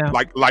 Dice,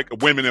 like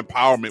women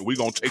empowerment. We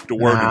gonna take the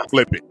word and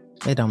flip it.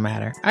 It don't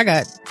matter. I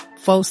got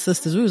 4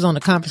 sisters. We was on a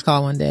conference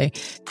call one day,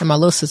 and my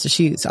little sister,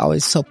 she's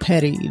always so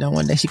petty.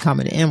 One day she called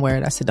me the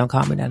N-word. I said, don't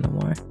call me that no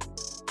more.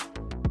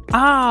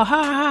 Oh,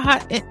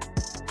 ha. It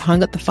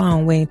hung up the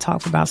phone. We ain't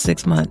talked for about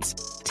 6 months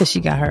till she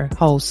got her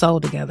whole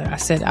soul together. I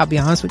said, I'll be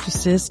honest with you,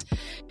 sis.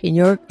 In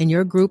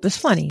your group, it's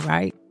funny,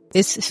 right?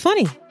 It's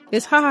funny.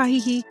 It's ha, he,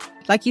 he.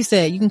 Like you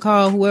said, you can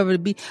call whoever to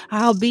be.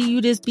 I'll be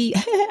you this be.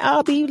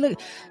 I'll be you.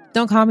 Look.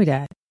 Don't call me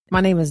that.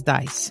 My name is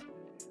Dice.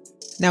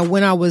 Now,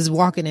 when I was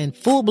walking in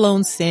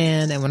full-blown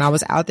sin, and when I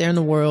was out there in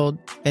the world,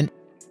 and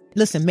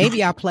listen,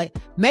 maybe I play,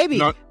 maybe.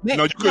 No,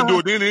 you couldn't do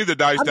it then either,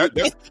 Dice.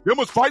 Them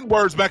was fighting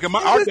words back in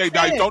our day,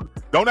 Dice.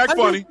 Don't act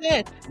funny.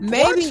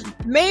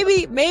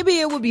 Maybe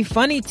it would be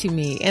funny to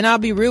me, and I'll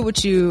be real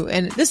with you,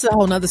 and this is a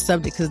whole nother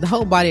subject, because the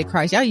whole body of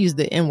Christ, y'all use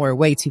the N-word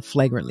way too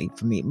flagrantly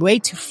for me, way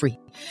too free.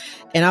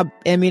 And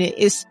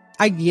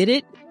I get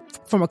it.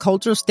 From a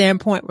cultural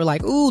standpoint, we're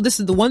like, ooh,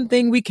 this is the one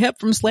thing we kept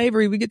from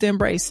slavery we get to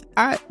embrace.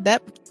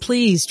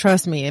 Please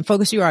trust me, and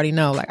Focus, you already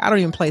know, like, I don't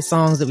even play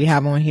songs that we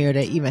have on here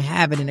that even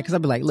have it in it, because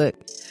I'll be like, look,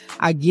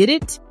 I get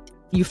it.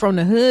 You from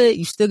the hood,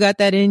 you still got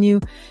that in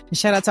you. And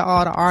shout out to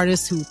all the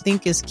artists who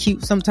think it's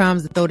cute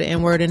sometimes to throw the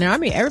N-word in there. I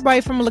mean,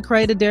 everybody from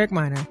Lecrae to Derek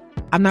Minor.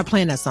 I'm not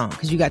playing that song,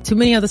 because you got too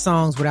many other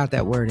songs without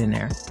that word in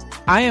there.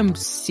 I am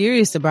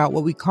serious about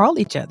what we call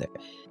each other.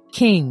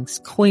 Kings,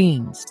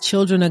 queens,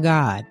 children of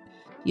God.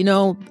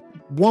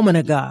 Woman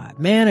of God,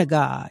 man of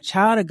God,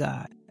 child of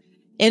God.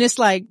 And it's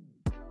like,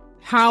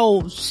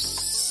 how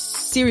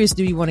serious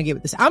do you want to get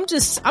with this? I'm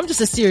just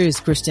a serious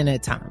Christian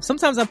at times.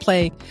 Sometimes I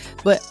play,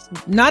 but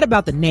not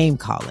about the name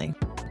calling,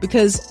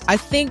 because I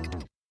think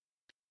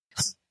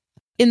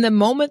in the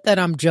moment that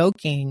I'm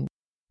joking,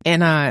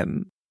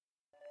 and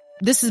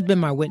this has been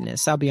my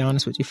witness. I'll be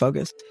honest with you,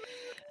 Focus.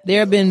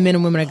 There have been men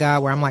and women of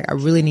God where I'm like, I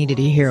really needed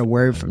to hear a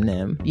word from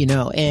them,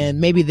 and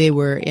maybe they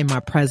were in my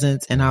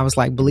presence, and I was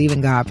like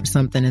believing God for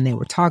something, and they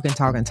were talking.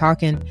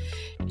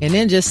 And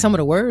then just some of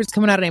the words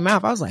coming out of their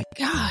mouth, I was like,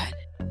 God,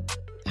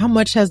 how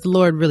much has the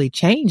Lord really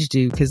changed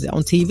you? Because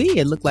on TV,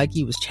 it looked like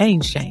you was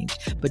changed.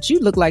 But you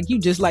look like you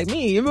just like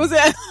me. You know what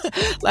I'm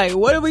saying? Like,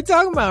 what are we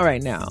talking about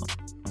right now?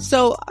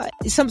 So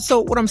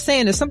what I'm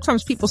saying is,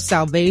 sometimes people's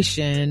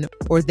salvation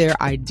or their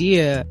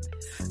idea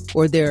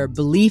or their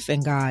belief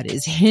in God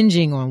is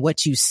hinging on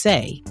what you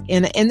say.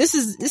 And this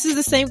is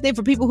the same thing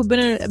for people who've been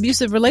in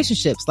abusive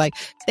relationships. Like,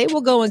 they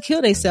will go and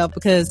kill themselves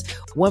because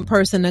one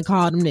person done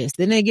called them this.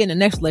 Then they get in the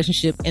next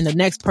relationship and the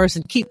next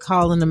person keep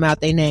calling them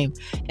out their name.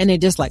 And they're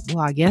just like,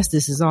 well, I guess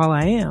this is all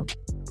I am.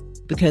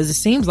 Because it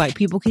seems like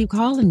people keep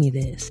calling me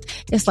this.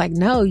 It's like,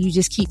 no, you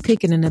just keep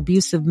picking an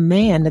abusive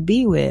man to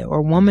be with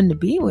or woman to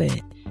be with.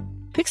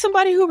 Pick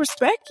somebody who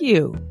respect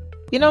you.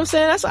 You know what I'm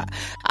saying? That's why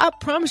I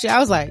promise you, I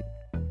was like,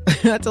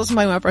 I told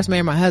somebody when I first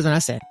married my husband, I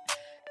said,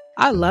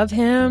 I love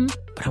him,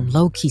 but I'm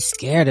low-key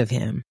scared of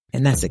him.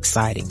 And that's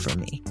exciting for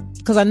me.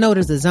 Because I know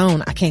there's a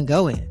zone I can't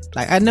go in.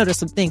 Like, I know there's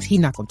some things he's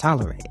not going to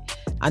tolerate.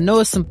 I know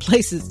there's some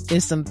places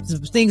and some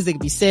things that can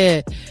be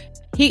said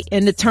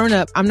And the turn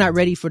up, I'm not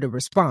ready for the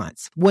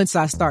response once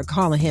I start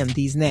calling him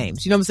these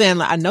names. You know what I'm saying?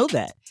 Like, I know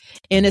that.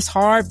 And it's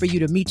hard for you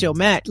to meet your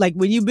match. Like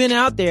when you've been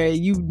out there,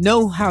 you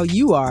know how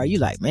you are.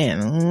 You're like,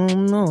 man, I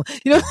don't know.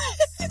 You know,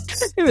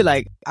 you're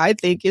like, I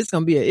think it's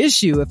going to be an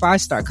issue if I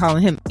start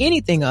calling him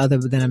anything other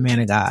than a man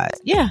of God.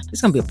 Yeah,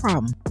 it's going to be a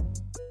problem.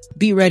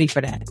 Be ready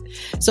for that.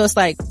 So it's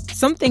like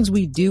some things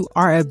we do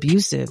are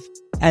abusive.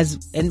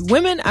 And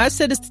women, I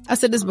said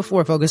this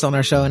before, Focus, on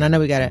our show, and I know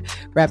we got to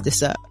wrap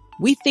this up.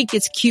 We think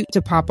it's cute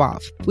to pop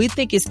off. We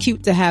think it's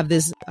cute to have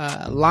this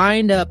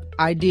lined up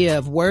idea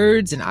of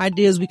words and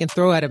ideas we can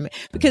throw at them.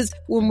 Because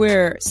when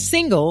we're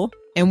single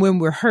and when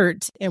we're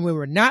hurt and when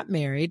we're not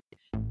married,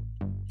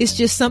 it's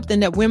just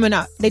something that women,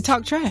 they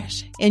talk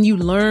trash. And you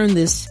learn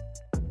this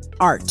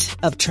art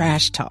of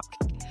trash talk.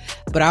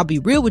 But I'll be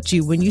real with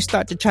you, when you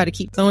start to try to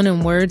keep throwing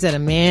them words at a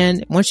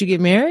man once you get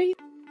married,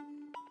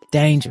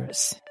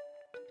 dangerous.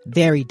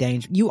 Very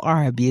dangerous. You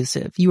are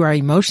abusive. You are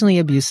emotionally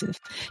abusive.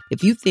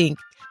 If you think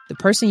the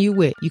person you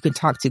with, you can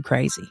talk to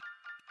crazy.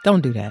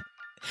 Don't do that.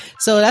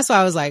 So that's why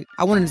I was like,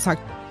 I wanted to talk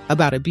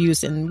about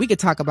abuse, and we could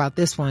talk about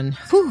this one,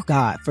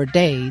 God, for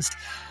days.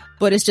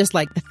 But it's just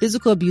like the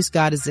physical abuse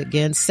God is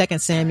against. 2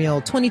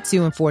 Samuel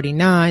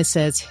 22:49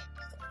 says,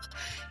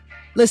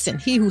 listen,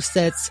 he who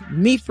sets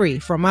me free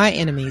from my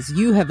enemies,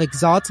 you have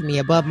exalted me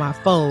above my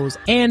foes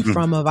and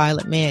from a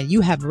violent man. You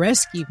have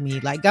rescued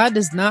me. Like, God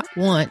does not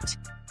want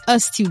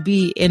us to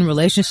be in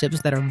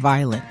relationships that are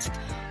violent.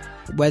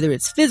 Whether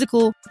it's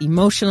physical,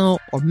 emotional,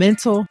 or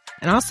mental,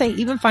 and I'll say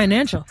even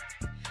financial,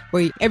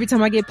 where every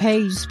time I get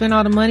paid, you spend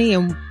all the money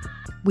and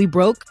we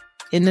broke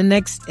in the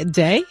next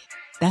day.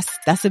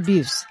 That's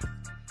abuse.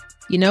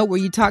 You know, where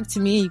you talk to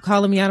me, you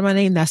calling me out of my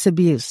name, that's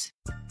abuse.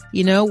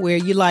 You know, where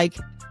you like,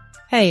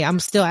 hey, I'm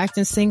still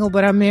acting single,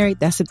 but I'm married,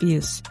 that's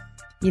abuse.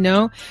 You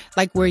know,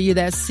 like where you're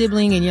that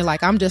sibling and you're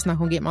like, I'm just not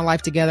going to get my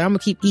life together. I'm going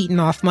to keep eating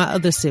off my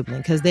other sibling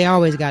because they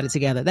always got it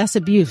together. That's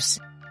abuse.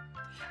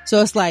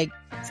 So it's like,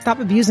 stop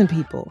abusing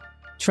people.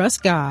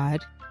 Trust God.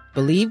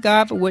 Believe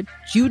God for what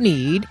you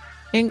need,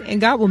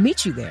 and God will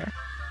meet you there.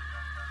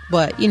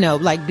 But, you know,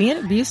 like being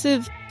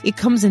abusive, it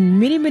comes in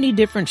many, many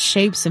different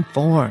shapes and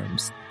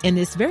forms. And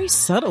it's very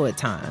subtle at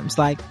times.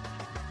 Like,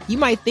 you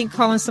might think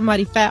calling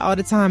somebody fat all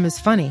the time is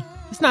funny.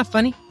 It's not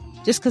funny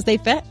just because they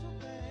fat.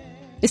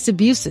 It's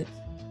abusive.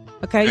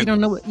 Okay. You don't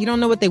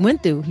know what they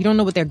went through. You don't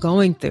know what they're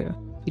going through.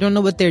 You don't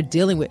know what they're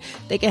dealing with.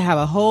 They can have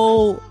a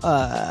whole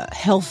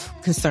health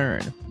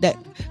concern that,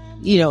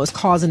 you know, is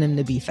causing them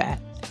to be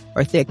fat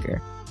or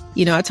thicker.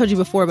 You know, I told you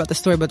before about the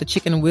story about the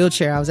chick in a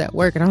wheelchair. I was at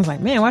work and I was like,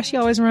 man, why is she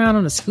always around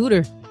on a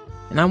scooter?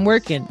 And I'm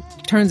working.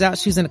 Turns out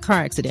she was in a car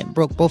accident,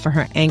 broke both of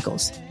her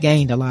ankles,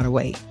 gained a lot of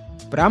weight.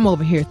 But I'm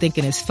over here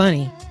thinking it's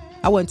funny.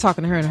 I wasn't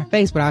talking to her in her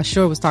face, but I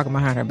sure was talking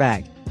behind her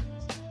back.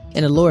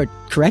 And the Lord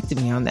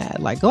corrected me on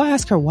that. Like, go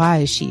ask her, why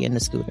is she in the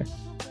scooter?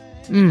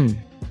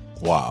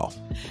 Wow.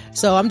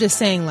 So I'm just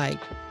saying, like,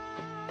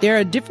 there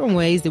are different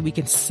ways that we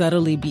can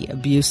subtly be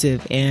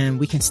abusive and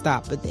we can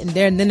stop. But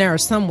then there are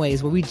some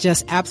ways where we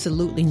just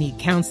absolutely need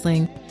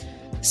counseling.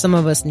 Some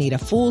of us need a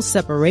full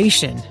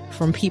separation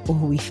from people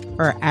who we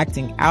are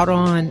acting out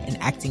on and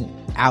acting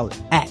out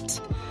at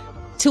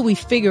till we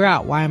figure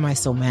out, why am I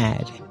so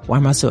mad? Why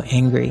am I so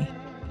angry?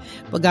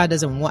 But God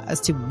doesn't want us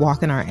to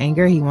walk in our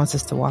anger. He wants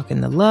us to walk in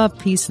the love,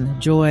 peace, and the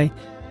joy,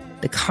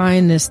 the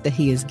kindness that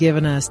he has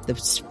given us, the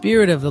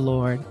Spirit of the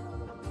Lord,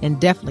 and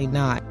definitely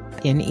not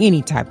in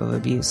any type of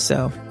abuse.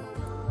 So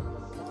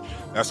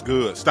that's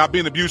good. Stop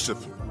being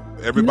abusive.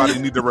 Everybody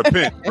need to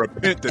repent.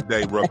 Repent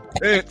today.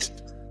 Repent.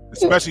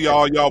 Especially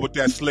all y'all with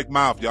that slick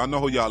mouth. Y'all know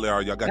who y'all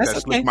are. Y'all got that's that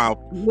okay. Slick mouth.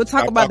 We'll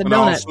talk about the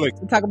donut.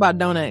 We'll talk about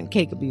donut and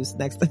cake abuse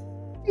next time.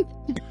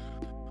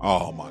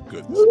 Oh my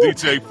goodness.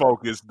 DJ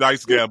Focus,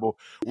 Dice Gamble.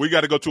 We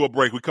got to go to a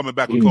break. We're coming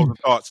back with closing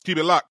thoughts. Keep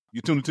it locked.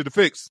 You're tuned into The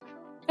Fix.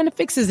 And The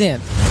Fix is in.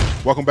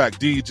 Welcome back.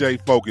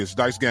 DJ Focus,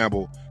 Dice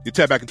Gamble. You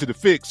tap back into The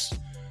Fix.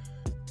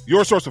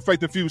 Your source of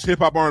faith-infused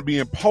hip-hop, R&B,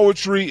 and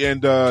poetry.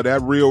 And that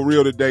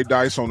real today,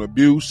 Dice, on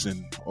abuse.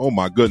 And oh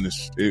my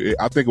goodness.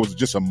 I think it was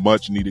just a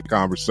much-needed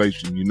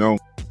conversation, you know?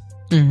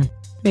 Mm-hmm.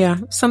 Yeah.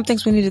 Some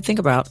things we need to think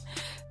about.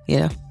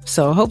 Yeah.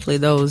 So hopefully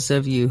those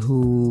of you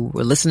who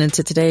were listening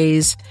to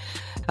today's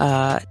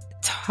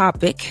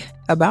topic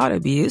about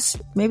abuse,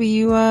 maybe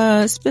you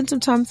spend some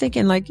time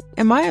thinking, like,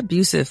 am I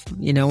abusive,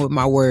 you know, with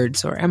my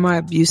words, or am I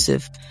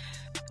abusive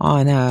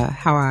on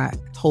how I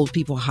hold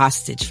people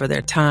hostage for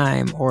their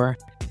time, or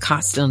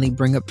constantly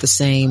bring up the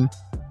same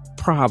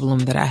problem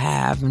that I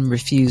have and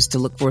refuse to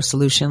look for a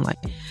solution? Like,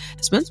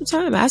 spend some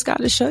time, ask God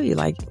to show you,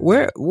 like,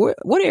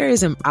 what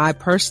areas am I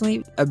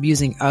personally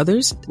abusing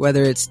others,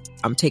 whether it's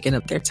I'm taking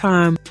up their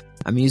time,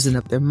 I'm using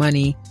up their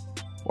money,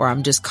 or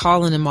I'm just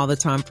calling them all the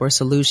time for a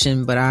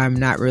solution, but I'm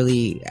not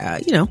really,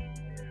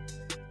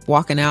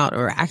 walking out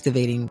or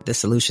activating the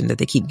solution that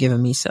they keep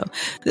giving me. So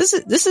this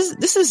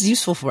is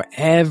useful for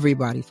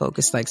everybody,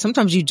 Focus. Like,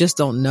 sometimes you just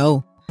don't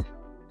know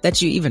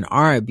that you even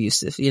are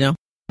abusive, you know?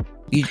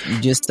 You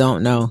just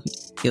don't know.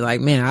 You're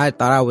like, man, I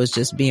thought I was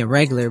just being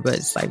regular, but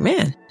it's like,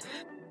 man,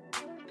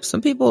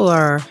 some people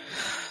are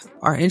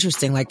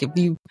interesting. Like, if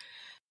you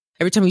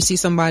every time you see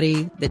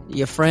somebody that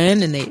your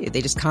friend and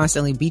they just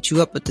constantly beat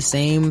you up with the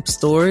same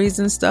stories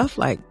and stuff,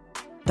 like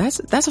that's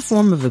a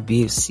form of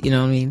abuse. You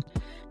know what I mean?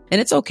 And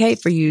it's okay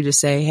for you to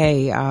say,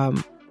 hey,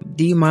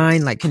 do you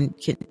mind? Like,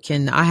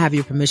 can I have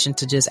your permission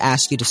to just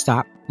ask you to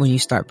stop when you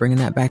start bringing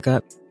that back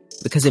up?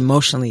 Because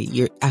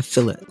emotionally, I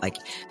feel it. Like,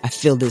 I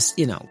feel this,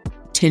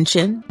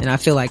 tension, and I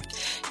feel like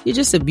you're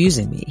just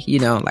abusing me.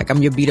 Like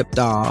I'm your beat up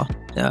doll.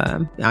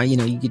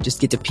 You could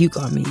just get to puke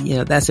on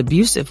me. That's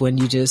abusive when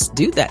you just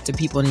do that to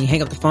people and you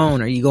hang up the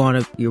phone or you go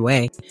on your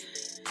way.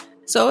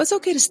 So it's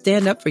okay to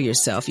stand up for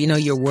yourself.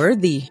 You're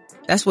worthy.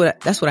 That's what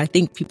I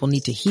think people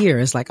need to hear.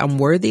 Is like, I'm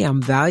worthy,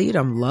 I'm valued,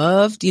 I'm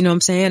loved, you know what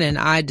I'm saying? And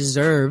I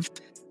deserve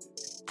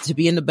to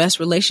be in the best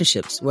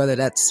relationships, whether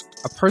that's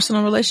a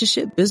personal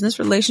relationship, business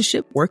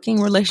relationship,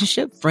 working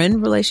relationship,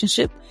 friend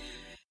relationship.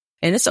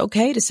 And it's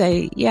okay to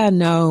say, yeah,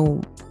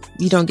 no,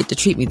 you don't get to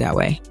treat me that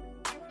way.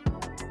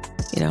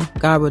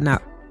 God would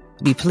not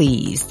be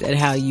pleased at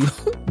how you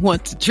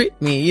want to treat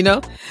me,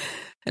 And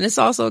it's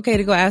also okay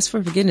to go ask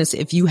for forgiveness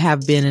if you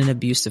have been an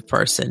abusive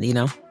person,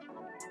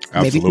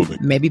 Absolutely.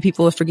 Maybe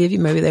people will forgive you,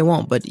 maybe they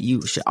won't, but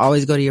you should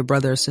always go to your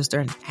brother or sister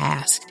and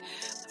ask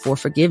for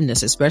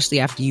forgiveness,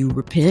 especially after you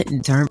repent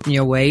and turn from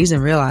your ways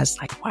and realize,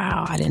 like,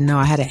 wow, I didn't know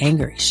I had an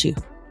anger issue.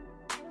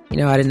 I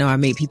didn't know I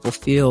made people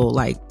feel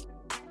like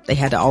they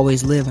had to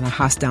always live in a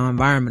hostile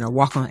environment or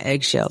walk on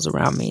eggshells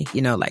around me,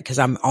 cause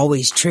I'm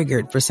always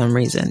triggered for some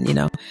reason,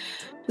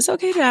 It's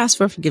okay to ask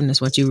for forgiveness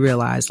once you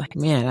realize, like,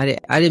 man,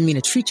 I didn't mean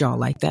to treat y'all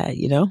like that,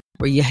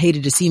 where you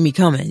hated to see me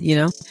coming,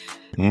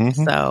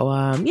 Mm-hmm.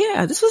 So,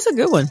 yeah, this was a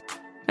good one.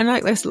 And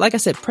like I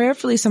said,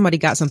 prayerfully, somebody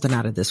got something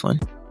out of this one.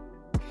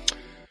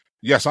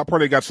 Yes, I pray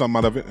they got something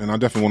out of it, and I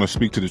definitely want to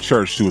speak to the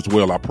church too as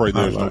well. I pray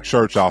there's no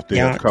church out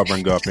there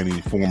covering up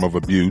any form of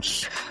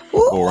abuse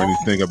or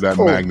anything of that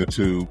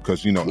magnitude,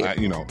 because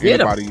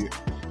anybody.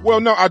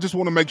 Well, no, I just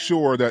want to make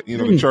sure that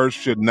the church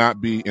should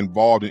not be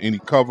involved in any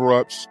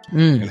cover-ups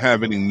and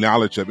have any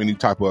knowledge of any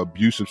type of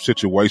abusive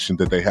situation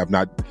that they have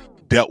not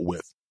dealt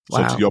with.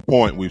 So to your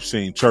point, we've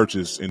seen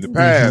churches in the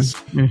past,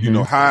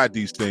 hide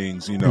these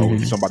things.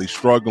 If somebody's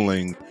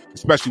struggling,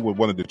 especially with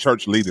one of the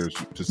church leaders,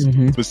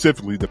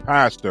 specifically the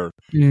pastor,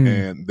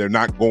 and they're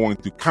not going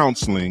through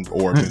counseling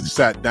or been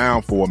sat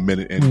down for a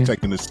minute and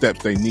taking the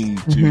steps they need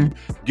to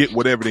get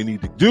whatever they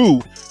need to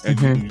do,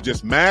 and you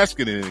just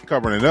masking it and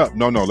covering it up.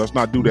 No, let's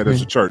not do that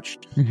as a church.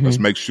 Let's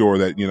make sure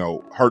that,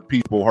 hurt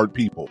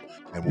people.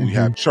 And when we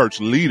have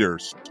church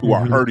leaders who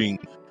are hurting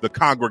the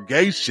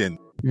congregation,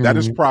 that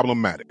is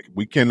problematic.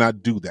 We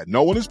cannot do that.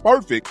 No one is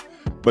perfect,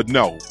 but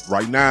no,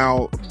 right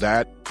now,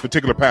 that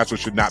particular pastor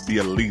should not be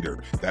a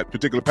leader. That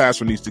particular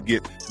pastor needs to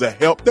get the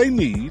help they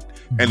need.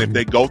 And if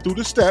they go through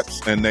the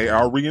steps and they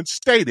are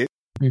reinstated,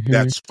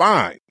 that's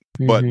fine.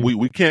 But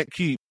we can't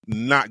keep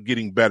not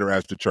getting better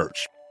as the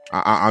church.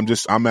 I'm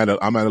at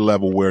a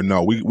level where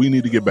no, we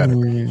need to get better.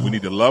 We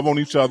need to love on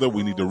each other.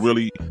 We need to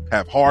really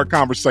have hard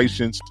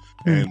conversations,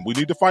 and we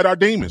need to fight our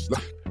demons.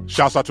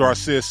 Shouts out to our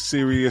sis,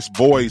 Serious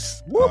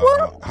Voice.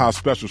 How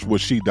special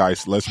was she,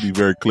 Dice? Let's be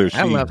very clear.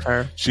 I love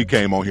her. She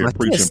came on here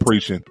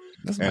preaching.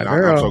 And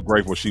I'm so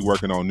grateful she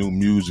working on new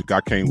music.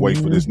 I can't wait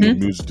for this new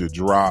music to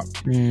drop.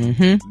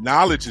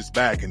 Knowledge is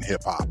back in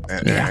hip hop,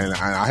 and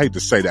I hate to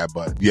say that,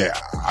 but yeah,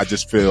 I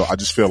just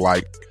feel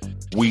like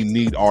we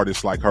need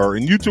artists like her,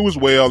 and you too as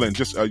well, and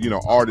just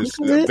artists,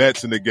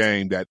 vets in the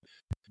game that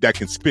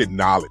can spit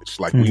knowledge.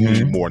 Like we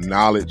need more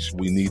knowledge.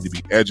 We need to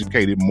be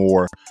educated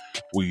more.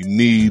 We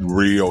need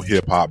real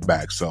hip hop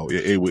back. So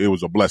it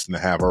was a blessing to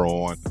have her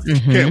on.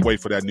 Can't wait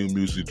for that new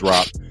music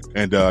drop.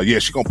 And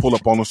she's gonna pull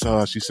up on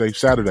us. She say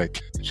Saturday.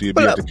 She'll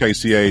be at the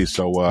KCA.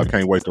 So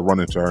can't wait to run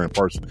into her in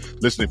person.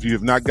 Listen, if you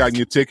have not gotten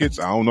your tickets,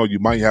 I don't know, you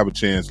might have a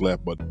chance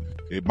left, but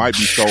it might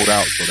be sold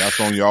out. So that's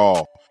on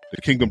y'all.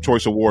 The Kingdom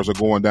Choice Awards are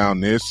going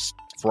down this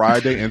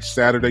Friday and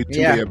Saturday,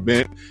 2-day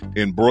event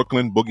in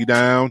Brooklyn, Boogie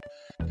Down.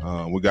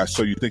 We got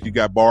So You Think You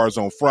Got Bars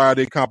on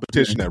Friday,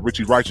 competition at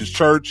Richie Righteous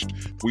Church.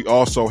 We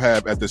also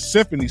have at the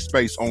Symphony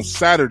Space on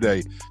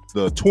Saturday,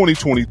 the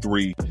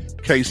 2023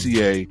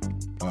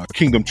 KCA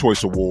Kingdom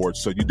Choice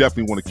Awards. So you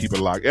definitely want to keep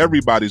it locked.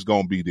 Everybody's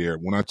going to be there.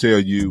 When I tell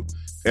you,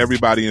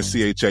 everybody in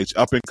CHH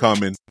up and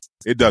coming,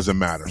 it doesn't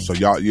matter. So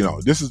y'all,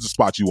 this is the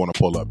spot you want to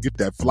pull up. Get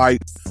that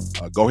flight.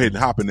 Go ahead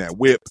and hop in that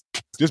whip.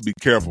 Just be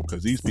careful,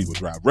 because these people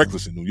drive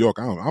reckless in New York.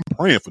 I'm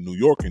praying for New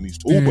York and these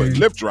Uber and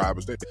Lyft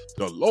drivers. The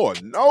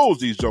Lord knows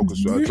these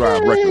jokers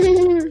drive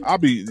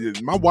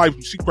reckless. My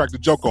wife, she cracked a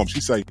joke on me.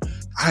 She say,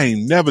 I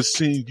ain't never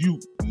seen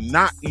you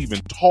not even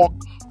talk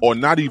or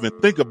not even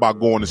think about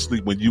going to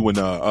sleep when you and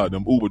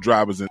them Uber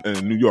drivers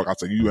in New York. I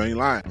say, you ain't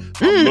lying.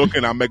 I'm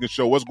looking, I'm making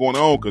sure what's going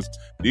on, because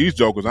these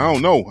jokers, I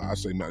don't know. I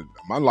say,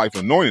 my life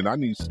anointed. I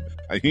need.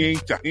 He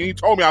ain't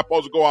told me I'm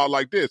supposed to go out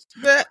like this.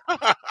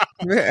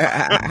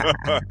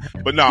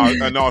 But no,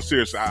 in all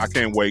seriousness, I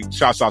can't wait.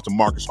 Shouts out to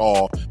Marcus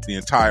Hall, the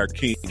entire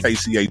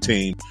KCA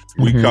team.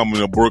 We coming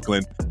to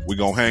Brooklyn. We're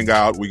going to hang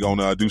out. We're going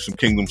to do some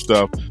Kingdom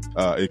stuff.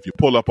 If you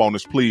pull up on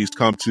us, please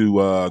come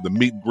to the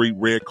meet and greet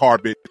red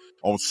carpet.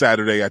 on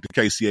Saturday at the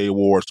KCA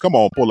Awards. Come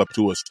on, pull up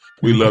to us.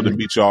 We love to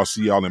meet y'all,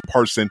 see y'all in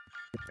person.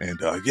 And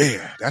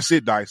yeah, that's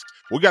it, Dice.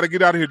 We got to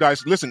get out of here,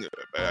 Dice. Listen,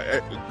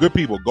 good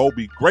people, go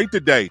be great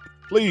today.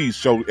 Please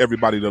show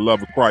everybody the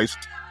love of Christ,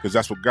 because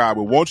that's what God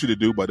would want you to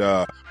do.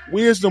 But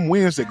Wisdom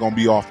Wednesday going to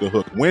be off the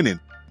hook. Winning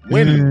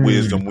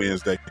Wisdom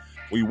Wednesday.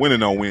 We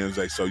winning on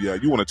Wednesday. So, yeah,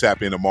 you want to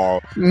tap in tomorrow.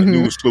 A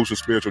new exclusive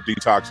spiritual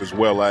detox, as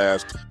well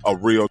as a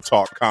real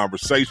talk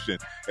conversation.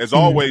 As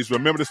always,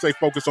 remember to stay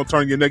focused on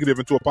turning your negative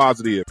into a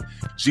positive.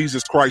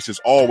 Jesus Christ is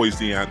always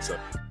the answer.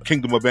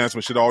 Kingdom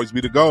advancement should always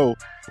be the goal.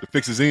 The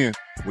fix is in.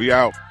 We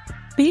out.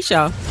 Peace,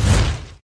 y'all.